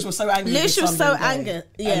 when Lucius was so angry. Lucius was so angry.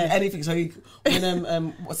 Yeah, and anything. So he,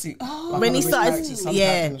 what's he? When he started,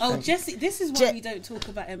 Jesse. This is why we don't talk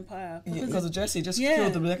about Empire because of Jesse. Just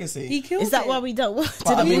killed the legacy. He killed. Is that why we don't?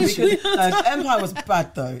 Empire was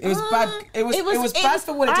bad though. It was bad. It was bad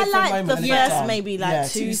for what it did for a moment. I liked the first maybe like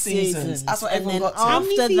 2 seasons. That's what everyone got to. How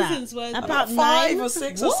many seasons were about 5 or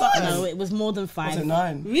 6 or something? No, it was more than 5. Was it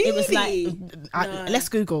 9? Really? It was like let's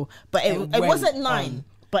Google, but it wasn't 9.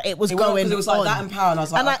 But it was going on. It was like that and Power, and I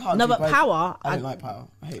was like, I can't do both. Power. I didn't like Power.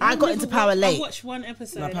 I got into Power late. I watched one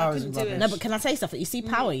episode. I couldn't do it. No, but can I say something? You see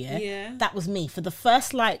Power, yeah? That was me. For the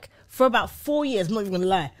first, for about 4 years, I'm not even going to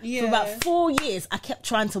lie. Yeah. For about 4 years, I kept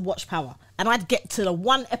trying to watch Power. And I'd get to the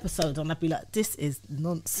one episode and I'd be like, this is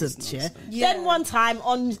nonsense, yeah? Then one time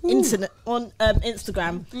on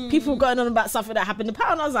Instagram, people were going on about something that happened in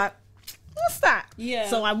Power, and I was like, what's that? Yeah.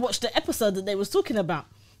 So I watched the episode that they was talking about.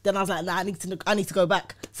 Then I was like, nah, I need to go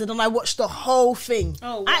back. So then I watched the whole thing.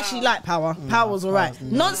 Oh, wow. I actually like Power. Power was alright.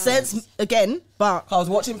 Nonsense again, but I was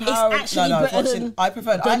watching Power. It's actually I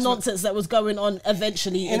preferred the nonsense that was going on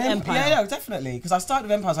eventually in Empire. Yeah, definitely. Because I started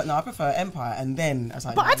with Empire, I was like, no, I prefer Empire, and then I was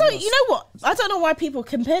like, but I don't. You know what? I don't know why people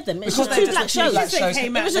compared them. It's just two black shows.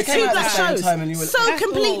 It was just two black shows. So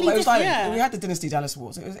completely different. We had the Dynasty Dallas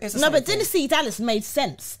Wars. No, but Dynasty Dallas made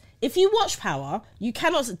sense. If you watch Power, you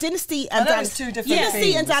cannot. Dynasty and Dallas.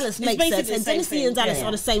 Dynasty and Dallas make sense, and Dynasty and Dallas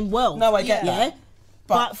are the same world. No, I get that.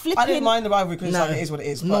 But I didn't mind the rivalry because it is what it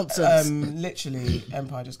is. Nonsense. But literally,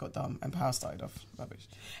 Empire just got dumb, and Power started off rubbish.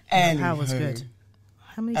 Power was good.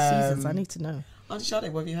 How many seasons? I need to know. Auntie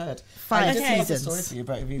Sade, what have you heard? 5 seasons. Story for you,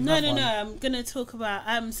 but if you no. I'm going to talk about.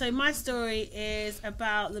 So my story is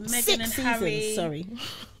about the Meghan and Harry. Sorry.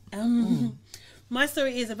 My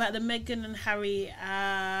story is about the Meghan and Harry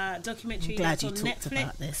documentary that's on Netflix.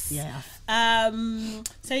 About this. Yeah.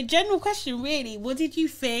 So general question, really, what did you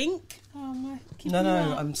think? No,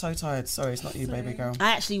 I'm so tired. Sorry, it's not you, baby girl.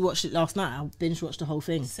 I actually watched it last night. I binge watched the whole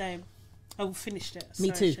thing. Same. I finished it.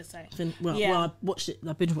 Me too. I should say. Well, I watched it.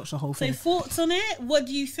 I binge watched the whole thing. So thoughts on it? What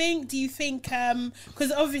do you think? Do you think?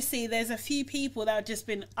 Because obviously there's a few people that have just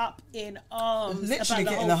been up in arms literally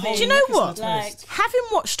about getting the whole thing. Do you know what? Like, having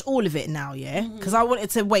watched all of it now, because I wanted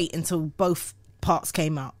to wait until both parts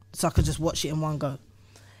came out so I could just watch it in one go.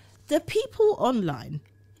 The people online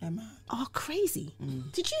are crazy.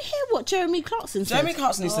 Did you hear what Jeremy Clarkson said? Jeremy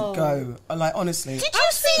Clarkson needs to go. Like, honestly. Did you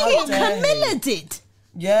see what Camilla did?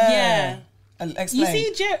 Yeah. Explain.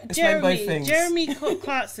 You see Jeremy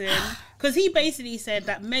Clarkson, because he basically said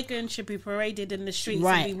that Meghan should be paraded in the streets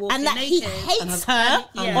and be walking and that naked. he hates her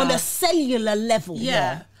on a cellular level.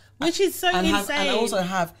 Yeah. Which is so insane. And also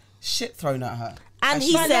have shit thrown at her. And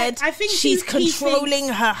he said, I think she's controlling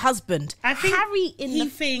her husband. I think Harry he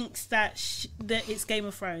thinks that it's Game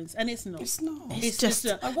of Thrones, and it's not. It's not. It's just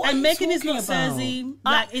not. And Meghan is not Cersei.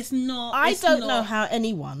 Like, it's not. I don't know how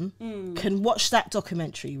anyone can watch that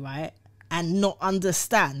documentary, right, and not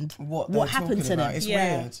understand what happened to them. It's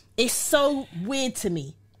weird. It's so weird to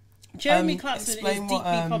me. Jeremy Clarkson is deeply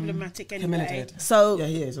problematic anyway. So yeah,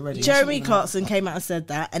 he is already. Jeremy Clarkson came out and said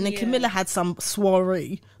that, and then Camilla had some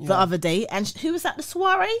soiree the other day, and who was at the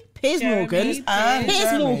soiree? Piers Morgan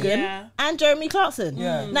and Jeremy Clarkson.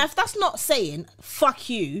 Now, if that's not saying fuck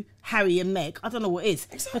you, Harry and Meg, I don't know what is.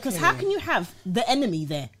 Exactly. Because how can you have the enemy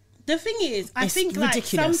there? The thing is, I think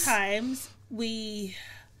ridiculous. Like sometimes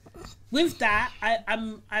with that,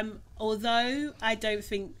 I'm although I don't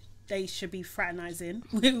think they should be fraternising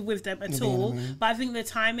with them at all. But I think the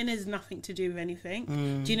timing has nothing to do with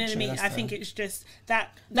anything. Do you know what I mean? I think it's just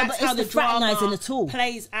that's how the drama at all.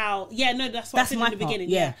 Plays out. Yeah, no, that's what I said in the beginning.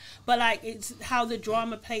 Yeah. But like, it's how the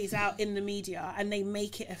drama plays out in the media, and they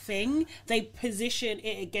make it a thing. They position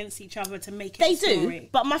it against each other to make it a story. They do.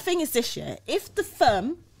 But my thing is this year, if the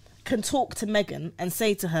firm can talk to Meghan and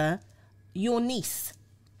say to her, your niece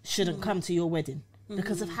shouldn't come to your wedding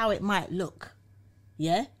because of how it might look.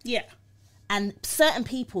 Yeah? Yeah. And certain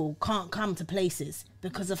people can't come to places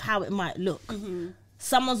because of how it might look.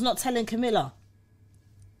 Someone's not telling Camilla,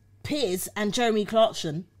 Piers and Jeremy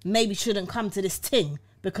Clarkson maybe shouldn't come to this thing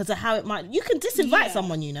because of how it might... You can disinvite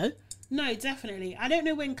someone, you know? No, definitely. I don't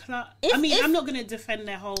know when I'm not going to defend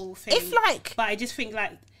their whole thing. But I just think,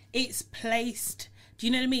 like, it's placed... Do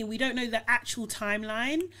you know what I mean? We don't know the actual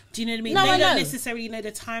timeline. Do you know what I mean? They don't necessarily know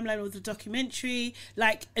the timeline of the documentary,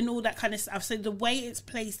 like, and all that kind of stuff. So the way it's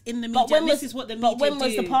placed in the media, this is what the media do. But when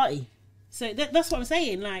was the party? So that's what I'm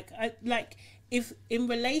saying. Like, if in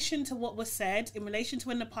relation to what was said, in relation to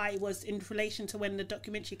when the party was, in relation to when the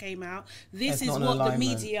documentary came out, this is what the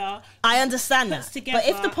media. I understand that. But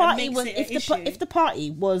if the party was, if the party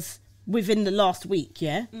was within the last week,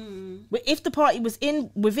 if the party was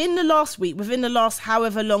within the last week, within the last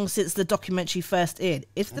however long since the documentary first aired,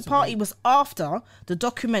 if the party was after the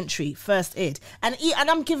documentary first aired, and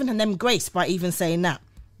I'm giving them grace by even saying that,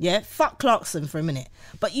 fuck Clarkson for a minute,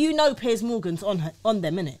 but you know Piers Morgan's on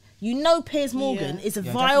them, innit? You know Piers Morgan is a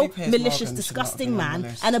vile, malicious, disgusting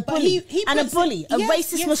man and a bully, a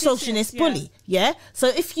racist, misogynist bully. Yeah. So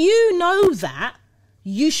if you know that,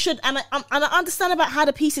 you should, and I understand about how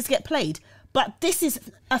the pieces get played, but this is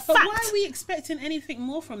a fact. But why are we expecting anything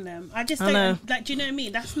more from them? I just don't, like, do you know what I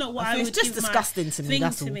mean? That's not what I would It's just disgusting to me,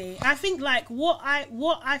 that's all. I think, like, what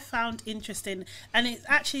I found interesting, and it's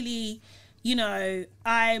actually, you know,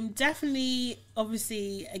 I'm definitely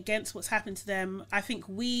obviously against what's happened to them. I think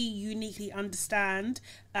we uniquely understand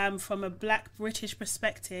from a Black British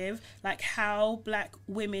perspective, like, how Black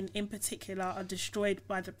women in particular are destroyed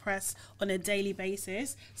by the press on a daily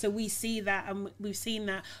basis. So we see that, and we've seen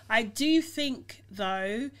that. I do think,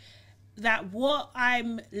 though, that what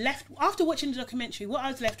I'm left after watching the documentary, what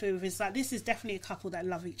I was left with is like, this is definitely a couple that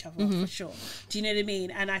love each other for sure. Do you know what I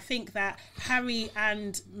mean? And I think that Harry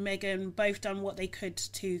and Meghan both done what they could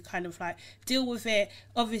to kind of like deal with it.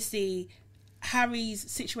 Obviously,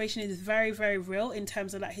 Harry's situation is very, very real in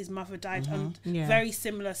terms of like his mother died on very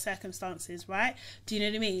similar circumstances, right? Do you know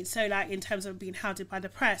what I mean? So like in terms of being hounded by the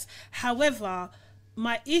press. However,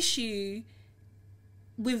 my issue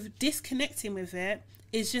with disconnecting with it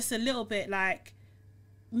is just a little bit like,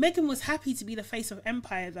 Meghan was happy to be the face of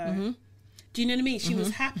Empire though. Do you know what I mean? She was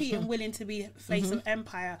happy and willing to be face of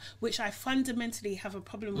Empire, which I fundamentally have a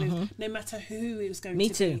problem with, no matter who it was going to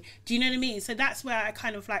be. Do you know what I mean? So that's where I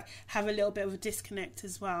kind of like have a little bit of a disconnect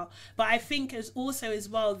as well. But I think as also as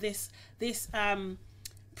well this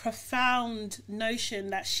profound notion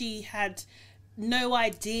that she had no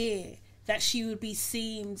idea that she would be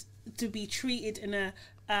seen to be treated in a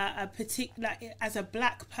particular, as a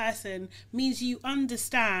Black person, means you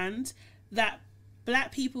understand that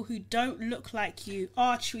black people who don't look like you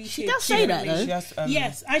are treated. She does say that though.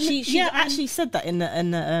 Yes, she actually said that in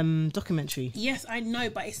the documentary. Yes, I know,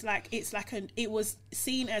 but it was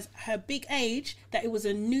seen as her big age, that it was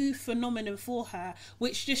a new phenomenon for her,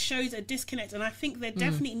 which just shows a disconnect. And I think there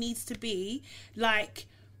definitely needs to be like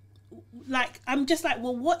I'm just like,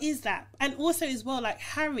 well, what is that? And also as well, like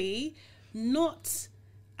Harry,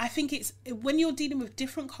 I think it's when you're dealing with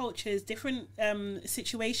different cultures, different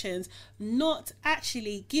situations, not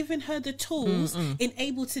actually giving her the tools in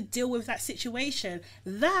able to deal with that situation.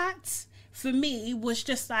 That, for me, was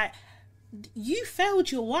just like, you failed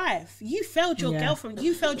your wife, you failed your girlfriend,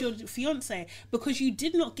 you failed your fiance because you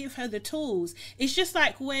did not give her the tools. It's just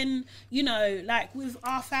like when, you know, like with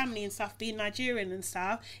our family and stuff, being Nigerian and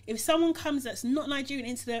stuff, if someone comes that's not Nigerian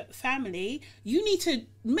into the family, you need to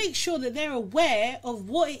make sure that they're aware of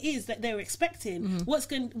what it is that they're expecting,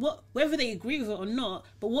 whether they agree with it or not,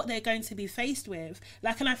 but what they're going to be faced with.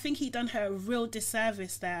 Like, and I think he done her a real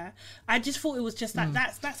disservice there. I just thought it was just like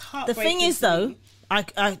that's heartbreaking. The thing is though,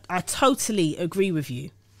 I totally agree with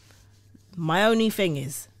you. My only thing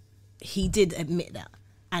is, he did admit that,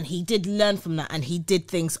 and he did learn from that, and he did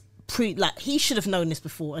things he should have known this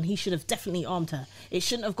before, and he should have definitely armed her. It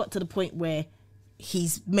shouldn't have got to the point where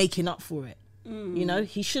he's making up for it. You know,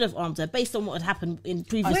 he should have armed her based on what had happened in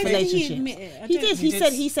previous relationships.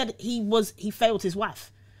 He said he failed his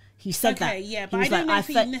wife. He said that. Okay, yeah, but I don't know if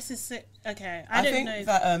he necessarily. Okay, I don't know. I think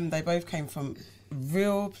that they both came from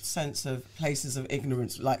real sense of places of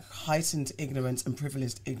ignorance, like heightened ignorance and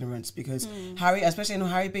privileged ignorance, because Harry, especially in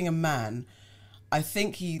Harry being a man, I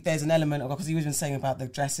think there's an element of, because he was even saying about the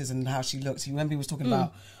dresses and how she looked. You remember he was talking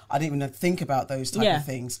about, I didn't even think about those type of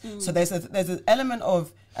things. So there's an element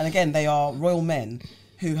of, and again, they are royal men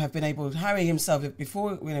who have been able, Harry himself,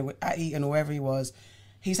 before, you know, at Eton or wherever he was,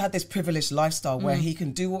 he's had this privileged lifestyle where he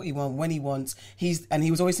can do what he wants when he wants. And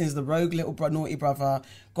he was always seen as the rogue little naughty brother,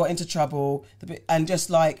 got into trouble, and just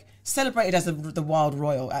like celebrated as the wild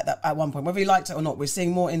royal at one point. Whether he liked it or not, we're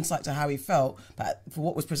seeing more insight to how he felt. But for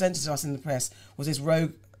what was presented to us in the press was this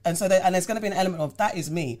rogue. And so there's going to be an element of, that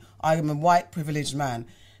is me. I am a white privileged man.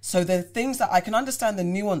 So the things that I can understand, the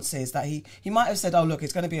nuances that he might have said, oh, look,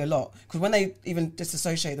 it's going to be a lot. Because when they even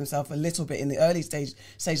disassociate themselves a little bit in the early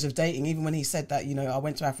stages of dating, even when he said that, you know, I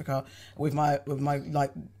went to Africa with my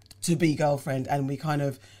like to-be girlfriend and we kind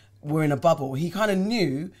of were in a bubble, he kind of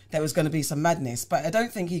knew there was going to be some madness. But I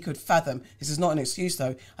don't think he could fathom, this is not an excuse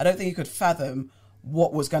though, I don't think he could fathom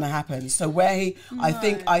what was going to happen. So where I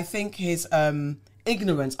think his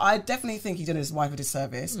ignorance, I definitely think he did his wife a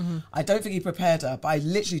disservice. I don't think he prepared her, but I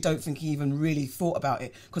literally don't think he even really thought about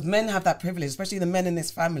it, because men have that privilege, especially the men in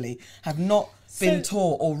this family have not been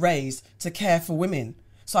taught or raised to care for women.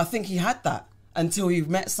 So I think he had that until he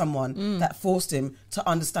met someone that forced him to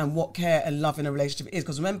understand what care and love in a relationship is.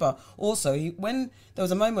 Because remember also, when there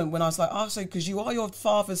was a moment when I was like, oh, so because you are your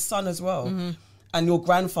father's son as well, and your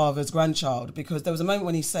grandfather's grandchild, because there was a moment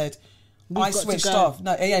when he said, I switched off.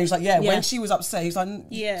 No, he was like, when she was upset, he was like,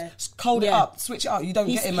 hold it up, switch it up. You don't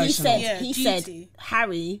get emotional. He said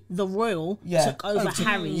Harry, the royal, took over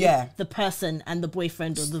Harry, the person and the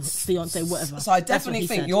boyfriend or the fiance, whatever. So I definitely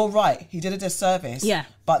think you're right. He did a disservice. Yeah.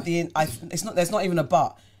 But it's not. There's not even a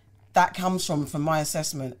but. That comes from my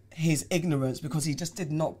assessment, his ignorance, because he just did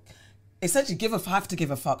not essentially have to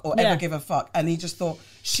give a fuck or ever give a fuck, and he just thought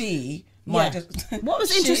what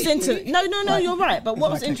was interesting to no you're right, but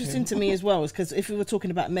what was interesting to me as well is because if we were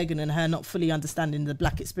talking about Meghan and her not fully understanding the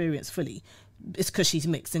black experience fully, it's because she's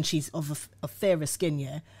mixed and she's of a fairer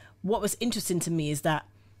skin. What was interesting to me is that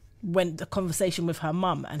when the conversation with her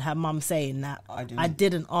mum and her mum saying that I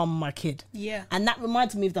didn't arm my kid, and that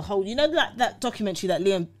reminded me of the whole, you know, that documentary that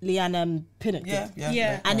Leanne Pinnock did,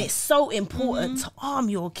 and it's so important to arm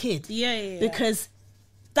your kid, because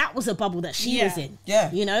that was a bubble that she was in,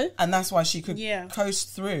 you know, and that's why she could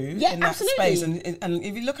coast through in that space. And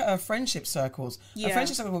if you look at her friendship circles,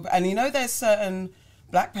 and you know, there's certain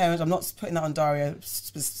black parents, I'm not putting that on Daria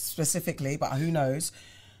specifically, but who knows,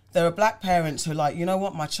 there are black parents who are like, you know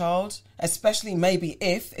what, my child, especially maybe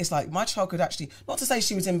if it's like my child could actually, not to say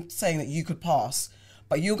she was saying that you could pass,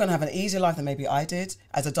 but you're going to have an easier life than maybe I did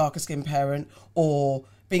as a darker skinned parent, or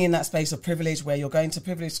being in that space of privilege where you're going to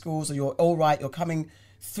privileged schools, or you're all right, you're coming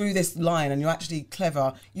through this line and you're actually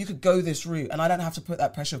clever, you could go this route and I don't have to put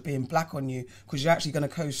that pressure of being black on you because you're actually going to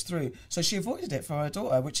coast through. So she avoided it for her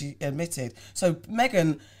daughter, which she admitted. So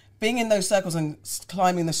Meghan, being in those circles and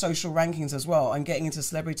climbing the social rankings as well and getting into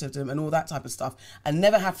celebrityism and all that type of stuff, and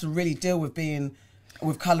never have to really deal with being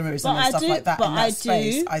with colorism and stuff like that in that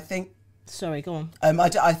space, I think Sorry, go on.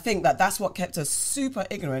 I think that's what kept her super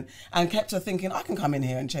ignorant and kept her thinking, I can come in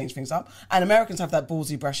here and change things up. And Americans have that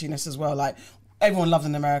ballsy brashiness as well. Like, everyone loves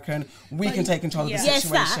an American. We can take control of the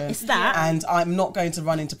situation. It's that. And I'm not going to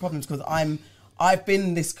run into problems because I've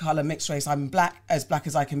been this colour mixed race. I'm black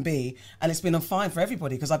as I can be. And it's been fine for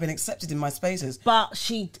everybody because I've been accepted in my spaces. But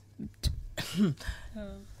she...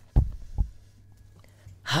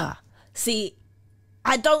 See,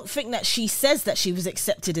 I don't think that she says that she was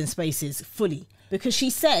accepted in spaces fully. Because she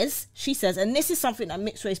says, and this is something that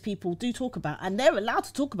mixed race people do talk about, and they're allowed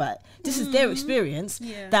to talk about it. This is their experience,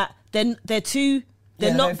 that they're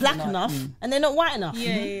not black enough and they're not white enough.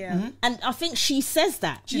 And I think she says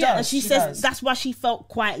that. She does. And she says that's why she felt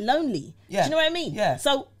quite lonely. Do you know what I mean? Yeah.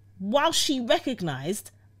 So while she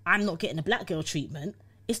recognised, I'm not getting a black girl treatment,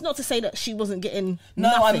 it's not to say that she wasn't getting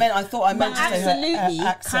nothing. I thought I meant to say absolutely her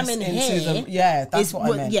access coming into here. That's what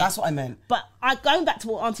I meant. That's what I meant. But going back to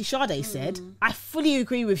what Auntie Sade said, I fully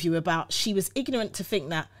agree with you about she was ignorant to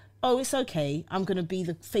think that, oh, it's okay, I'm going to be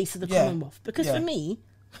the face of the Commonwealth. Because for me...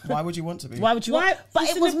 Why would you want to be? Why would you want? But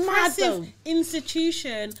it's it was an mad though. oppressive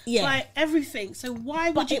institution by everything. So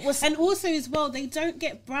why would you? And also as well, they don't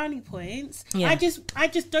get brownie points. Yeah. I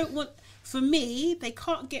just don't want. For me, they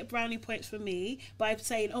can't get brownie points for me by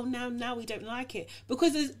saying, "Oh, now we don't like it,"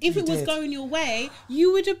 because if it was going your way,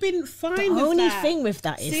 you would have been fine. The with only that. thing with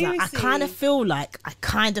that is Seriously. like I kind of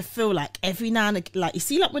feel like every now and again, like you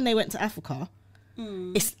see, like when they went to Africa,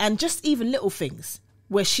 it's and just even little things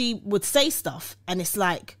where she would say stuff and it's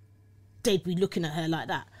like they'd be looking at her like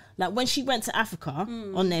that. Like when she went to Africa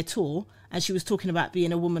on their tour and she was talking about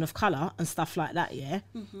being a woman of colour and stuff like that,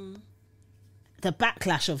 the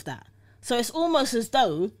backlash of that. So it's almost as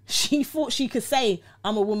though she thought she could say,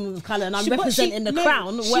 I'm a woman of colour and I'm representing the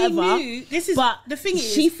crown or whatever. But the thing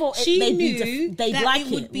is, she thought they'd like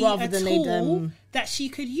it would it be rather a than tool that she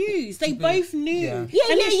could use. They both knew. And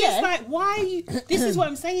it's just like, why are you... This is what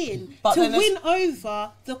I'm saying. But to win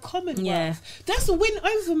over the Commonwealth. That's a win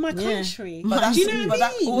over my country. But do you know what I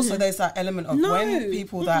mean? But also there's that element of when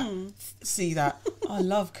people that see that,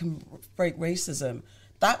 love can break racism,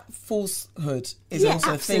 that falsehood is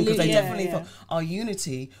also a thing because they definitely thought our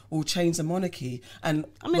unity will change the monarchy and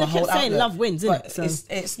I mean, I kept saying love wins, isn't it? So.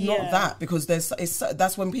 It's not that because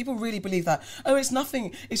that's when people really believe that it's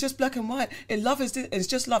nothing, it's just black and white. It's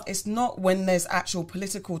just love. It's not when there's actual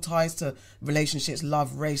political ties to relationships,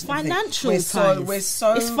 love, race, financial ties. We're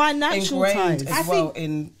so it's financial ingrained ties. as well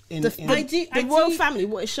in the royal family.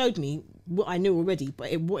 What it showed me, what I knew already,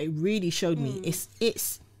 but what it really showed me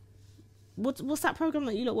is. What's that program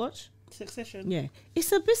that you lot watch? Succession. Yeah,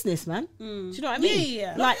 it's a business, man. Do you know what I mean?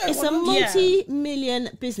 Yeah. Like it's a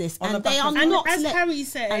multi-million business, and they are not. As Harry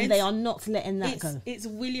said, and they are not letting that go. It's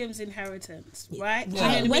William's inheritance, right?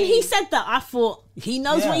 Yeah. When he said that, I thought he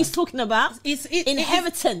knows what he's talking about. It's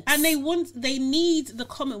inheritance, and they need the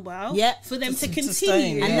Commonwealth for them to continue,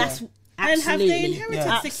 sustain, and that's. And have their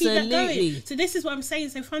inheritance to keep that Absolutely. going. So this is what I'm saying.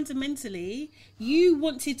 So fundamentally, you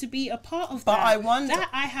wanted to be a part of but that. I wonder...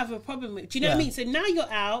 That I have a problem with. Do you know what I mean? So now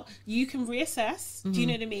you're out, you can reassess. Do you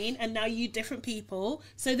know what I mean? And now you different people.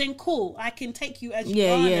 So then cool, I can take you as you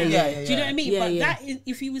are now. Do you know what I mean? But that is,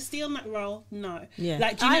 if you were still in that role, no. Yeah.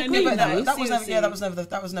 Like, do you know what I mean?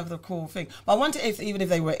 That was never the cool thing. But I wonder if even if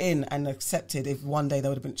they were in and accepted, if one day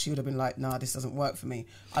she would have been like, nah, this doesn't work for me.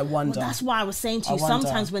 I wonder. Well, that's why I was saying to you,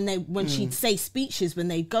 sometimes when she'd say speeches when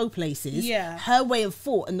they go places, her way of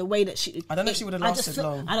thought and the way that she... I don't know if she would have lasted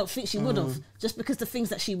long. I don't think she would have, just because the things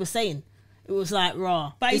that she was saying, it was like,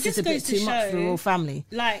 raw. But this it just is a bit goes to too much for the royal family.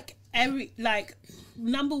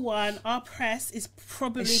 Number one, our press is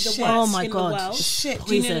probably the worst Oh my in God. the world. Shit.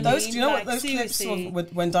 Do you know what I mean? What those clips of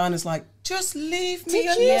when Diana's like, just leave me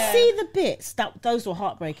alone? Did you see the bits those were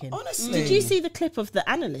heartbreaking? Honestly. Did you see the clip of the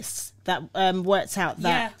analysts that worked out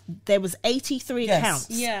that there was 83 accounts?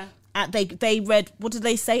 Yeah. They read, what did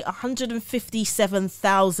they say?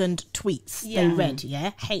 157,000 tweets they read,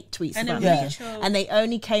 hate tweets and about and they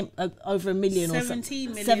only came over 1 million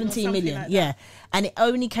 17 or 17 million, like that. and it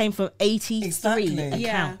only came from 83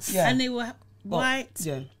 accounts. And they were white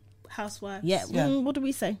housewives. What do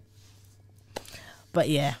we say? But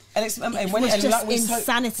and it's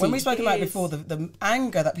insanity. When we spoke about it before, the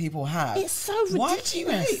anger that people have, it's so ridiculous. Why do you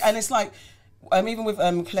hate? And it's like, even with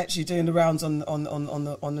Kelechi doing the rounds on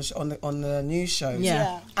the news shows,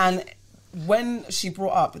 and when she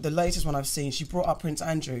brought up the latest one I've seen, she brought up Prince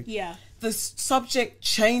Andrew. The subject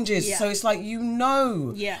changes, so it's like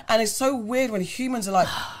and it's so weird when humans are like,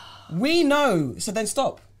 we know, so then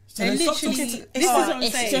stop. So this is what I'm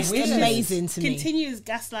saying. It's just amazing to me. Continuous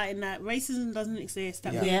gaslighting that racism doesn't exist.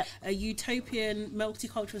 That we're a utopian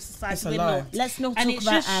multicultural society. We're not. Let's not talk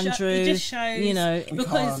about Andrew. It just shows, you know,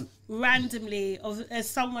 because randomly, as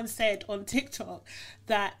someone said on TikTok,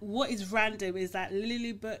 that what is random is that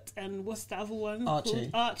Lillibut and what's the other one called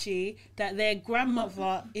Archie, that their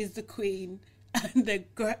grandmother is the queen and the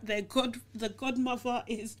godmother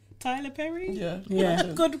is Tyler Perry? Yeah.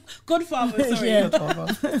 Godfather, sorry. Yeah.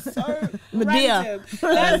 Godfather. So Medea.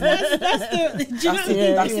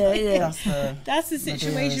 That's the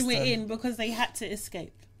situation we're in, because they had to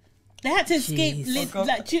escape. They had to escape.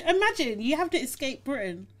 Imagine, you have to escape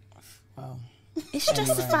Britain. Wow. It's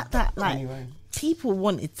just the fact that, like, people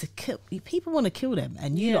wanted to kill. People want to kill them,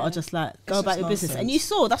 and you lot are just like, go about your business. And you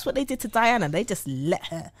saw that's what they did to Diana. They just let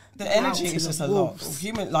her. The energy is just a lot.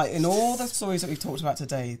 Human, like in all the stories that we've talked about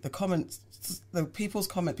today, the comments,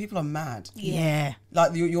 people are mad. Yeah,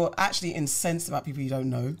 like you're actually incensed about people you don't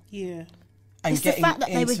know. Yeah. And it's the fact that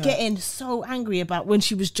they were getting so angry about when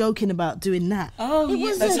she was joking about doing that. Oh, it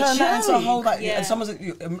was they turned that into a whole and someone's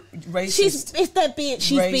racist.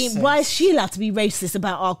 She's being. Why is she allowed to be racist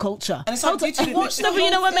about our culture? And it's like,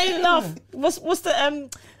 you know what made me laugh? What's the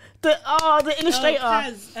illustrator?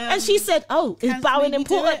 Kaz, and she said, is bowing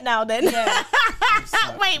important now then? Yeah.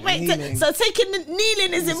 Wait. So taking the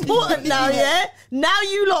kneeling is important now, yeah? Now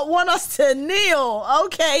you lot want us to kneel,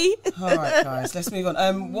 okay? All right, guys, let's move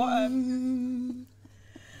on.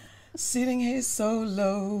 Sitting here so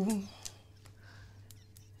low,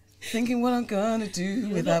 thinking what I'm gonna do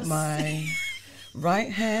without my right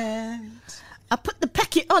hand. I put the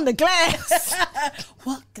packet on the glass.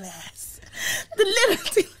 What glass? The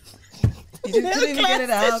little... You didn't even get it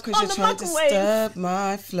out because you're trying to disturb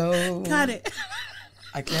my flow. Got it.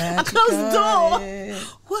 I closed the door.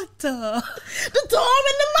 What the? The door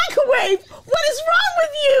in the microwave. What is wrong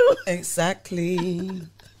with you? Exactly.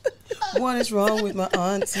 What is wrong with my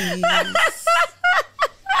aunties?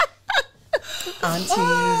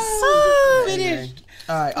 Finished.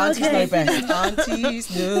 All right, aunties know best.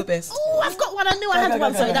 Aunties know best. Oh, I've got one. I knew I had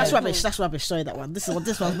one. Sorry, that's rubbish. That's rubbish. Sorry, that one. This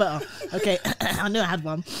one's better. Okay, I knew I had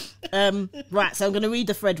one. Right, so I'm going to read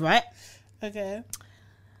the thread. Right. Okay.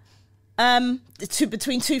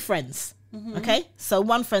 Between two friends. Mm-hmm. Okay, so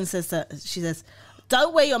one friend says she says,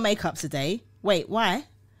 "Don't wear your makeup today." Wait, why?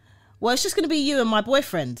 Well, it's just going to be you and my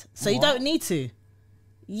boyfriend, so you don't need to.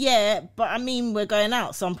 Yeah, but I mean, we're going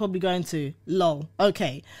out, so I'm probably going to. Lol.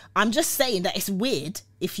 Okay. I'm just saying that it's weird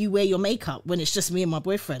if you wear your makeup when it's just me and my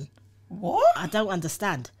boyfriend. What? I don't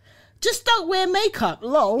understand. Just don't wear makeup.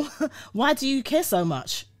 Lol. Why do you care so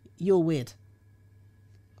much? You're weird.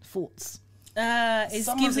 Thoughts? It's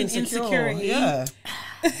giving insecurity. Yeah.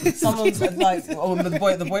 Someone's like,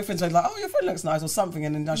 the boyfriend's like, oh, your friend looks nice or something,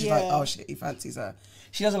 and then now she's like, oh shit, he fancies her.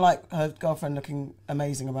 She doesn't like her girlfriend looking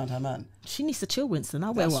amazing around her man. She needs to chill, Winston.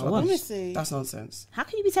 I'll wear what I want. That's nonsense. How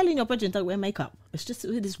can you be telling your brethren don't wear makeup?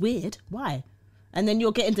 It's weird. Why? And then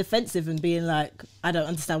you're getting defensive and being like, I don't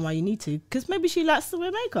understand why you need to. Because maybe she likes to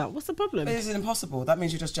wear makeup. What's the problem? It is impossible. That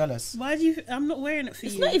means you're just jealous. Why do you... I'm not wearing it for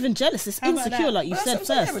you. It's not even jealous. It's insecure, like you said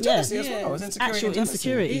first. Jealousy as well. It's actual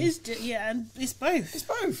insecurity. It is, and it's both. It's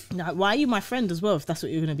both. Like, why are you my friend as well if that's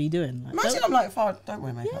what you're going to be doing? Like, imagine I'm like, don't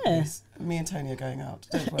wear makeup, please. Me and Tony are going out.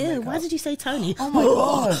 Don't wear makeup. Why did you say Tony? Oh my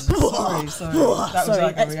God. Sorry. That was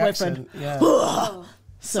like a reaction. Yeah.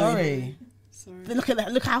 Sorry. But look at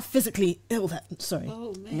that. Look how physically ill that... Sorry.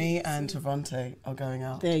 Oh, me and Travante are going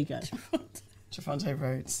out. There you go. Travante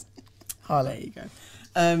Rhodes. Harley. There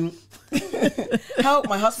you go. Help,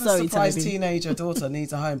 my husband's surprised teenager daughter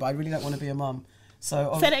needs a home, but I really don't want to be a mum.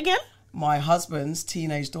 So say that again? My husband's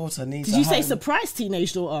teenage daughter needs a home. Did you say surprised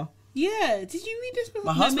teenage daughter? Yeah. Did you read this before?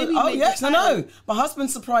 My husband... No. My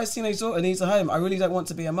husband's surprised teenage daughter needs a home. I really don't want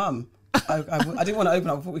to be a mum. I didn't want to open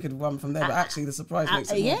up. I thought we could run from there, but actually the surprise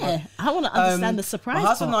makes it more fun. I want to understand the surprise. My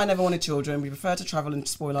husband and I never wanted children. We prefer to travel and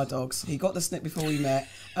spoil our dogs. He got the snip before we met.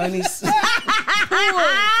 Only spoil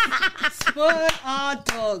our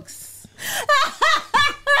dogs.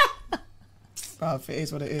 Bruv, it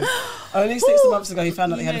is what it is. Only 6 months ago, he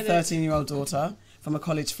found out he had a 13-year-old daughter from a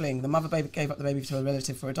college fling. The mother gave up the baby to a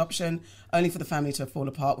relative for adoption, only for the family to fall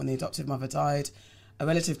apart when the adoptive mother died. A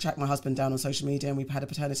relative tracked my husband down on social media and we had a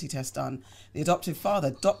paternity test done. The adoptive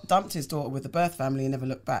father dumped his daughter with the birth family and never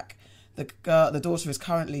looked back. The daughter is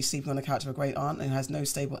currently sleeping on the couch of a great aunt and has no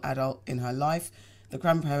stable adult in her life. The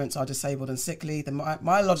grandparents are disabled and sickly. The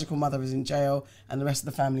biological mother is in jail and the rest of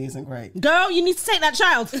the family isn't great. Girl, you need to take that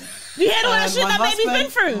child. You hear all that shit that baby's been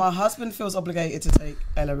through? My husband feels obligated to take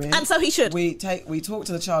Ella in. And so he should. We talk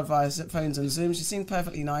to the child via phones and Zoom. She seems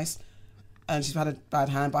perfectly nice. And she's had a bad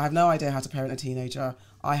hand, but I have no idea how to parent a teenager.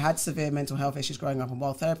 I had severe mental health issues growing up, and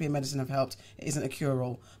while therapy and medicine have helped, it isn't a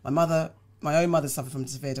cure-all. My own mother suffered from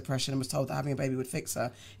severe depression and was told that having a baby would fix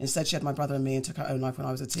her. Instead, she had my brother and me and took her own life when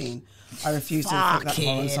I was a teen. I refused to inflict that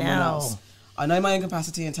upon someone else. I know my own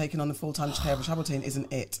capacity, and taking on the full-time care of a troubled teen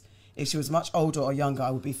isn't it. If she was much older or younger, I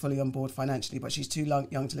would be fully on board financially, but she's too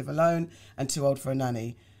young to live alone and too old for a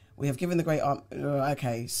nanny. We have given the great...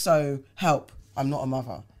 okay, so help. I'm not a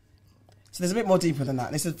mother. So there's a bit more deeper than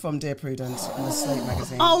that. This is from Dear Prudence in the Slate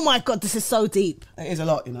magazine. Oh my God, this is so deep. It is a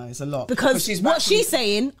lot, you know, it's a lot. Because she's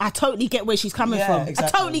saying, I totally get where she's coming from. Exactly.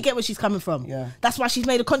 I totally get where she's coming from. Yeah. That's why she's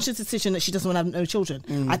made a conscious decision that she doesn't want to have no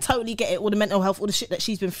children. I totally get it, all the mental health, all the shit that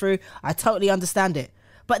she's been through. I totally understand it.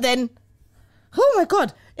 But then, oh my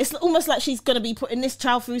God, it's almost like she's going to be putting this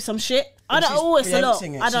child through some shit. I don't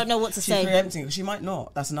know what to say. She's preempting it. She might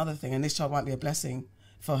not. That's another thing. And this child might be a blessing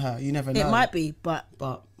for her. You never know. It might be, but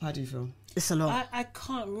how do you feel? It's a lot. I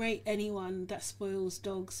can't rate anyone that spoils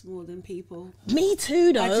dogs more than people. Me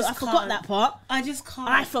too, though. I forgot that part. I just can't.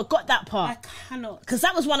 I forgot that part. I cannot. Because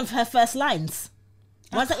that was one of her first lines.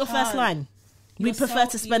 Why is that your first line? We prefer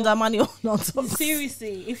to spend our money on dogs.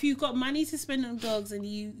 Seriously, if you've got money to spend on dogs and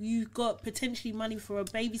you've got potentially money for a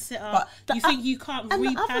babysitter, you think you can't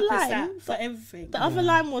repurpose that for everything. The other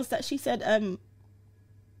line was that she said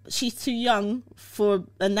she's too young for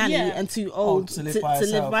a nanny and too old to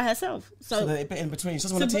live by herself. So a bit in between. She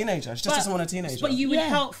doesn't want a teenager. She just doesn't want a teenager. But you would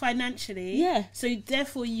help financially. Yeah. So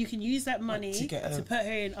therefore you can use that money to put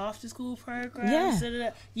her in after school programs.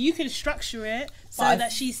 Yeah. You can structure it so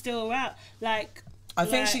that she's still out. I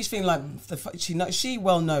think she's feeling like she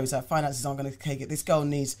well knows that finances aren't going to take it. This girl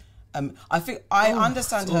needs... I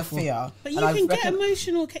understand her fear. But you can get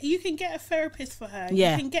emotional... You can get a therapist for her.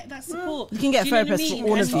 Yeah. You can get that support. You can get a therapist for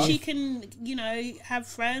all of you. She can, have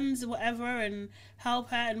friends or whatever and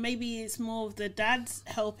help her. And maybe it's more of the dad's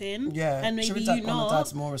helping. Yeah. And maybe on not. the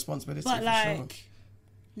dad's more responsibility, but for sure.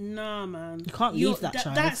 Nah, man. You can't leave that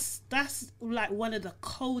child. That's like one of the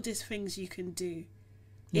coldest things you can do.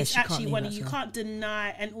 Yes, it's actually one you can't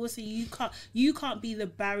deny, and also you can't be the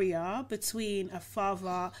barrier between a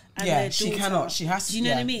father and their daughter. She cannot. She has to. Do you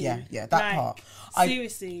know what I mean? Yeah, that part.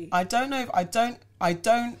 Seriously, I don't know.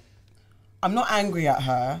 I'm not angry at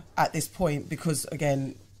her at this point because,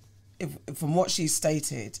 again, from what she's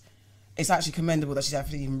stated, it's actually commendable that she's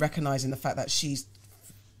actually even recognising the fact that she's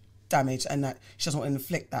damaged and that she doesn't want to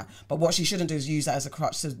inflict that. But what she shouldn't do is use that as a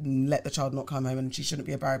crutch to let the child not come home, and she shouldn't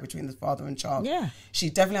be a barrier between the father and child. Yeah. She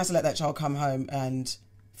definitely has to let that child come home and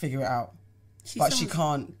figure it out. But she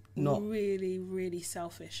can't not. Really, really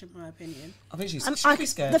selfish, in my opinion. I think she's be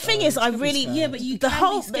scared. The thing is, but you can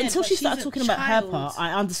be scared, until she started talking about her child. part,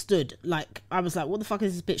 I understood. Like, I was like, what the fuck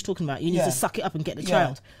is this bitch talking about? You need to suck it up and get the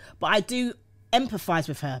child. But I do empathize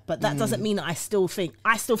with her, but that doesn't mean that I still think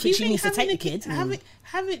she needs to take the kid.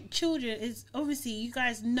 Having children is obviously, you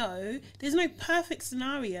guys know, there's no perfect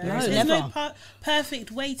scenario. No, there's never. no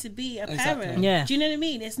perfect way to be a Exactly. parent. Yeah. Do you know what I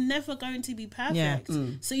mean? It's never going to be perfect. Yeah.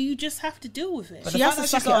 So you just have to deal with it. But the fact that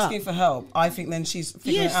she's asking for help, I think then she's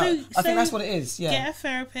figuring it out. I think that's what it is. Yeah. Get a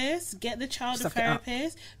therapist, get the child a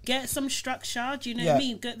therapist, get some structure. Do you know what I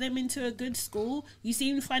mean? Get them into a good school. You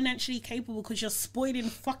seem financially capable because you're spoiling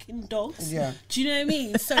fucking dogs. Yeah. Do you know what I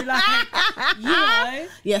mean? So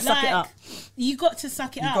suck it up. You got to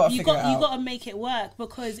suck it up. You got to make it work,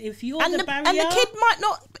 because if you're the barrier, and the kid might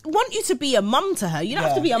not want you to be a mum to her. You don't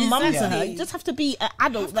have to be a mum to her. You just have to be an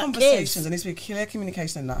adult that conversations. cares. There needs to be clear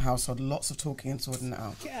communication in that household. Lots of talking and sorting it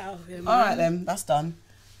out. Get out of here, man. All right, then, that's done.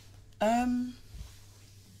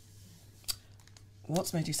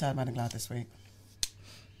 What's made you sad, mad, and glad this week?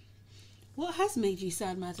 What has made you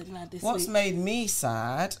sad, mad, and glad this week? What's made me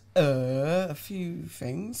sad? A few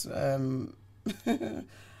things.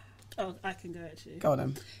 Oh, I can go actually. Go on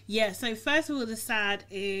then. Yeah, so first of all, the sad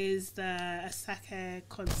is the Asake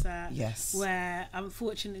concert. Yes. Where,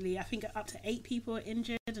 unfortunately, I think up to 8 people are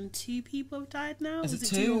injured and 2 people have died now. Is it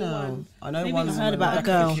 2 now? 1? I know I heard about a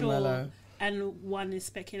girl. Sure. And 1 is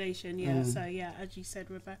speculation, So, yeah, as you said,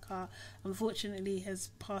 Rebecca, unfortunately, has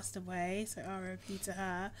passed away. So, RIP to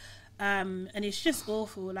her. And it's just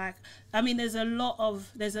awful. Like, I mean, there's a lot of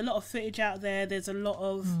footage out there. There's a lot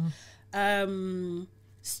of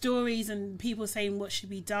stories and people saying what should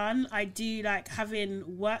be done. I do, like,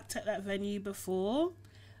 having worked at that venue before,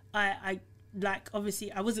 I like,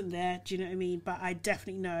 obviously I wasn't there, do you know what I mean? But I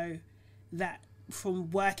definitely know that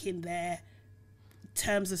from working there,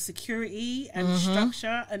 terms of security and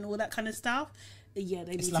structure and all that kind of stuff, they need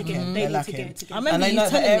to get it together. I remember you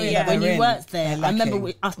telling me when you weren't there. I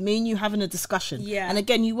remember me and you having a discussion. Yeah. And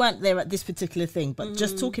again, you weren't there at this particular thing, but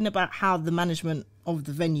just talking about how the management of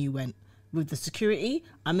the venue went. with the security.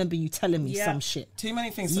 I remember you telling me some shit. Too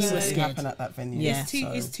many things to happen at that venue. Yeah.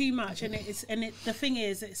 It's too much, and the thing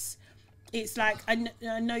is, it's like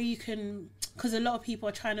I know you can, because a lot of people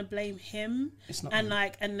are trying to blame him, and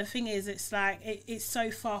the thing is, it's like it's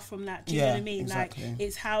so far from that. Do you know what I mean? Exactly. Like,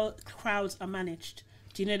 it's how crowds are managed.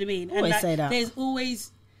 Do you know what I mean? Always say that. There's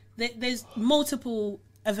always there's multiple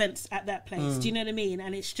events at that place. Do you know what I mean?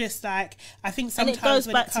 And it's just like, I think sometimes and it goes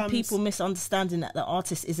back to people misunderstanding that the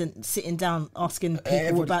artist isn't sitting down asking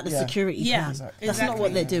people about the security. Yeah, exactly. That's not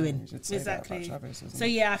what they're doing. Exactly. So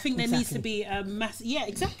yeah, I think there needs to be a mass. Yeah,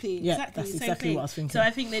 exactly. That's exactly what I was thinking. So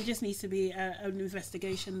I think there just needs to be an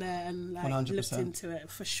investigation there and like 100%. looked into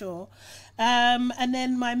it for sure. And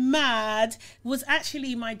then my mad was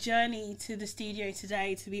actually my journey to the studio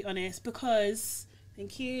today, to be honest, because.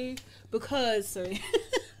 Thank you. Because, sorry,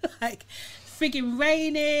 like, frigging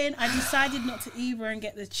raining. I decided not to Uber and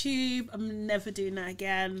get the tube. I'm never doing that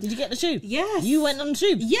again. Did you get the tube? Yes. You went on the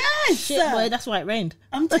tube? Yes. Shit, boy, that's why it rained.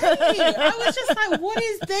 I'm telling you. I was just like, what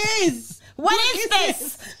is this? What is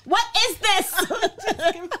this? What is this? I'm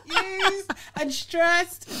just confused and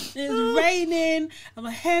stressed. It was raining and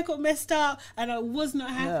my hair got messed up and I was not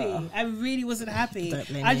happy. Yeah. I really wasn't happy.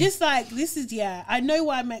 I just like, this is, I know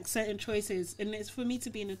why I make certain choices and it's for me to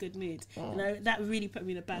be in a good mood. You know, that really put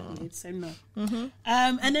me in a bad mood, so no. Mm-hmm.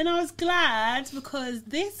 And then I was glad because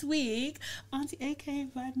this week Auntie AK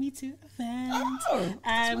invited me to an event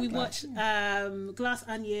and we watched Glass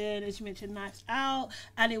Onion, as you mentioned, Knives Out,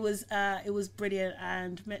 and it was brilliant,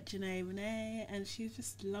 and met Janae Renee and she was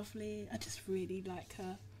just lovely. I just really like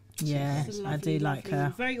her. Yeah, I do like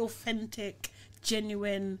her. Very authentic,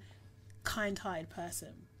 genuine, kind-hearted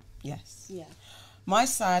person. Yes. Yeah. My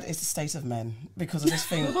sad is the state of men because I just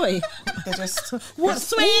think they're just what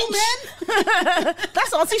sweet men.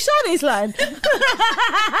 That's Auntie Shani's line.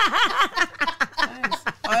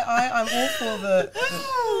 I'm all for the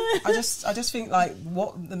I just think like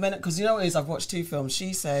what the men, because you know what it is, I've watched two films,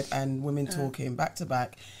 She Said and Women Talking, back to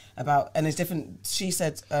back, about, and it's different. She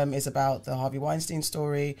Said is about the Harvey Weinstein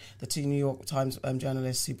story, the two New York Times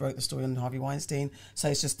journalists who broke the story on Harvey Weinstein, so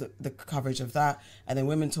it's just the coverage of that. And then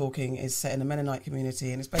Women Talking is set in a Mennonite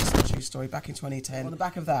community and it's based on a true story back in 2010. On the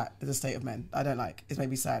back of that is the state of men. I don't like. It's made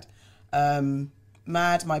me sad.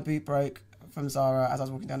 Mad, my boot broke from Zara as I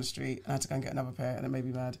was walking down the street. I had to go and get another pair and it made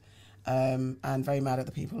me mad. And very mad at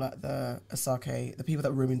the people at the Asake, the people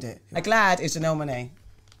that ruined it. Glad is Janelle Monáe.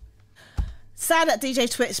 Sad at DJ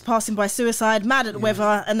Twitch passing by suicide, mad at the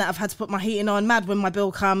weather and that I've had to put my heating on, mad when my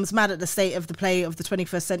bill comes, mad at the state of the play of the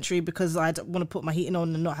 21st century because I want to put my heating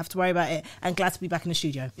on and not have to worry about it, and glad to be back in the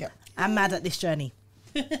studio. Yep. I'm mad at this journey.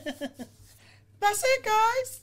 That's it, guys.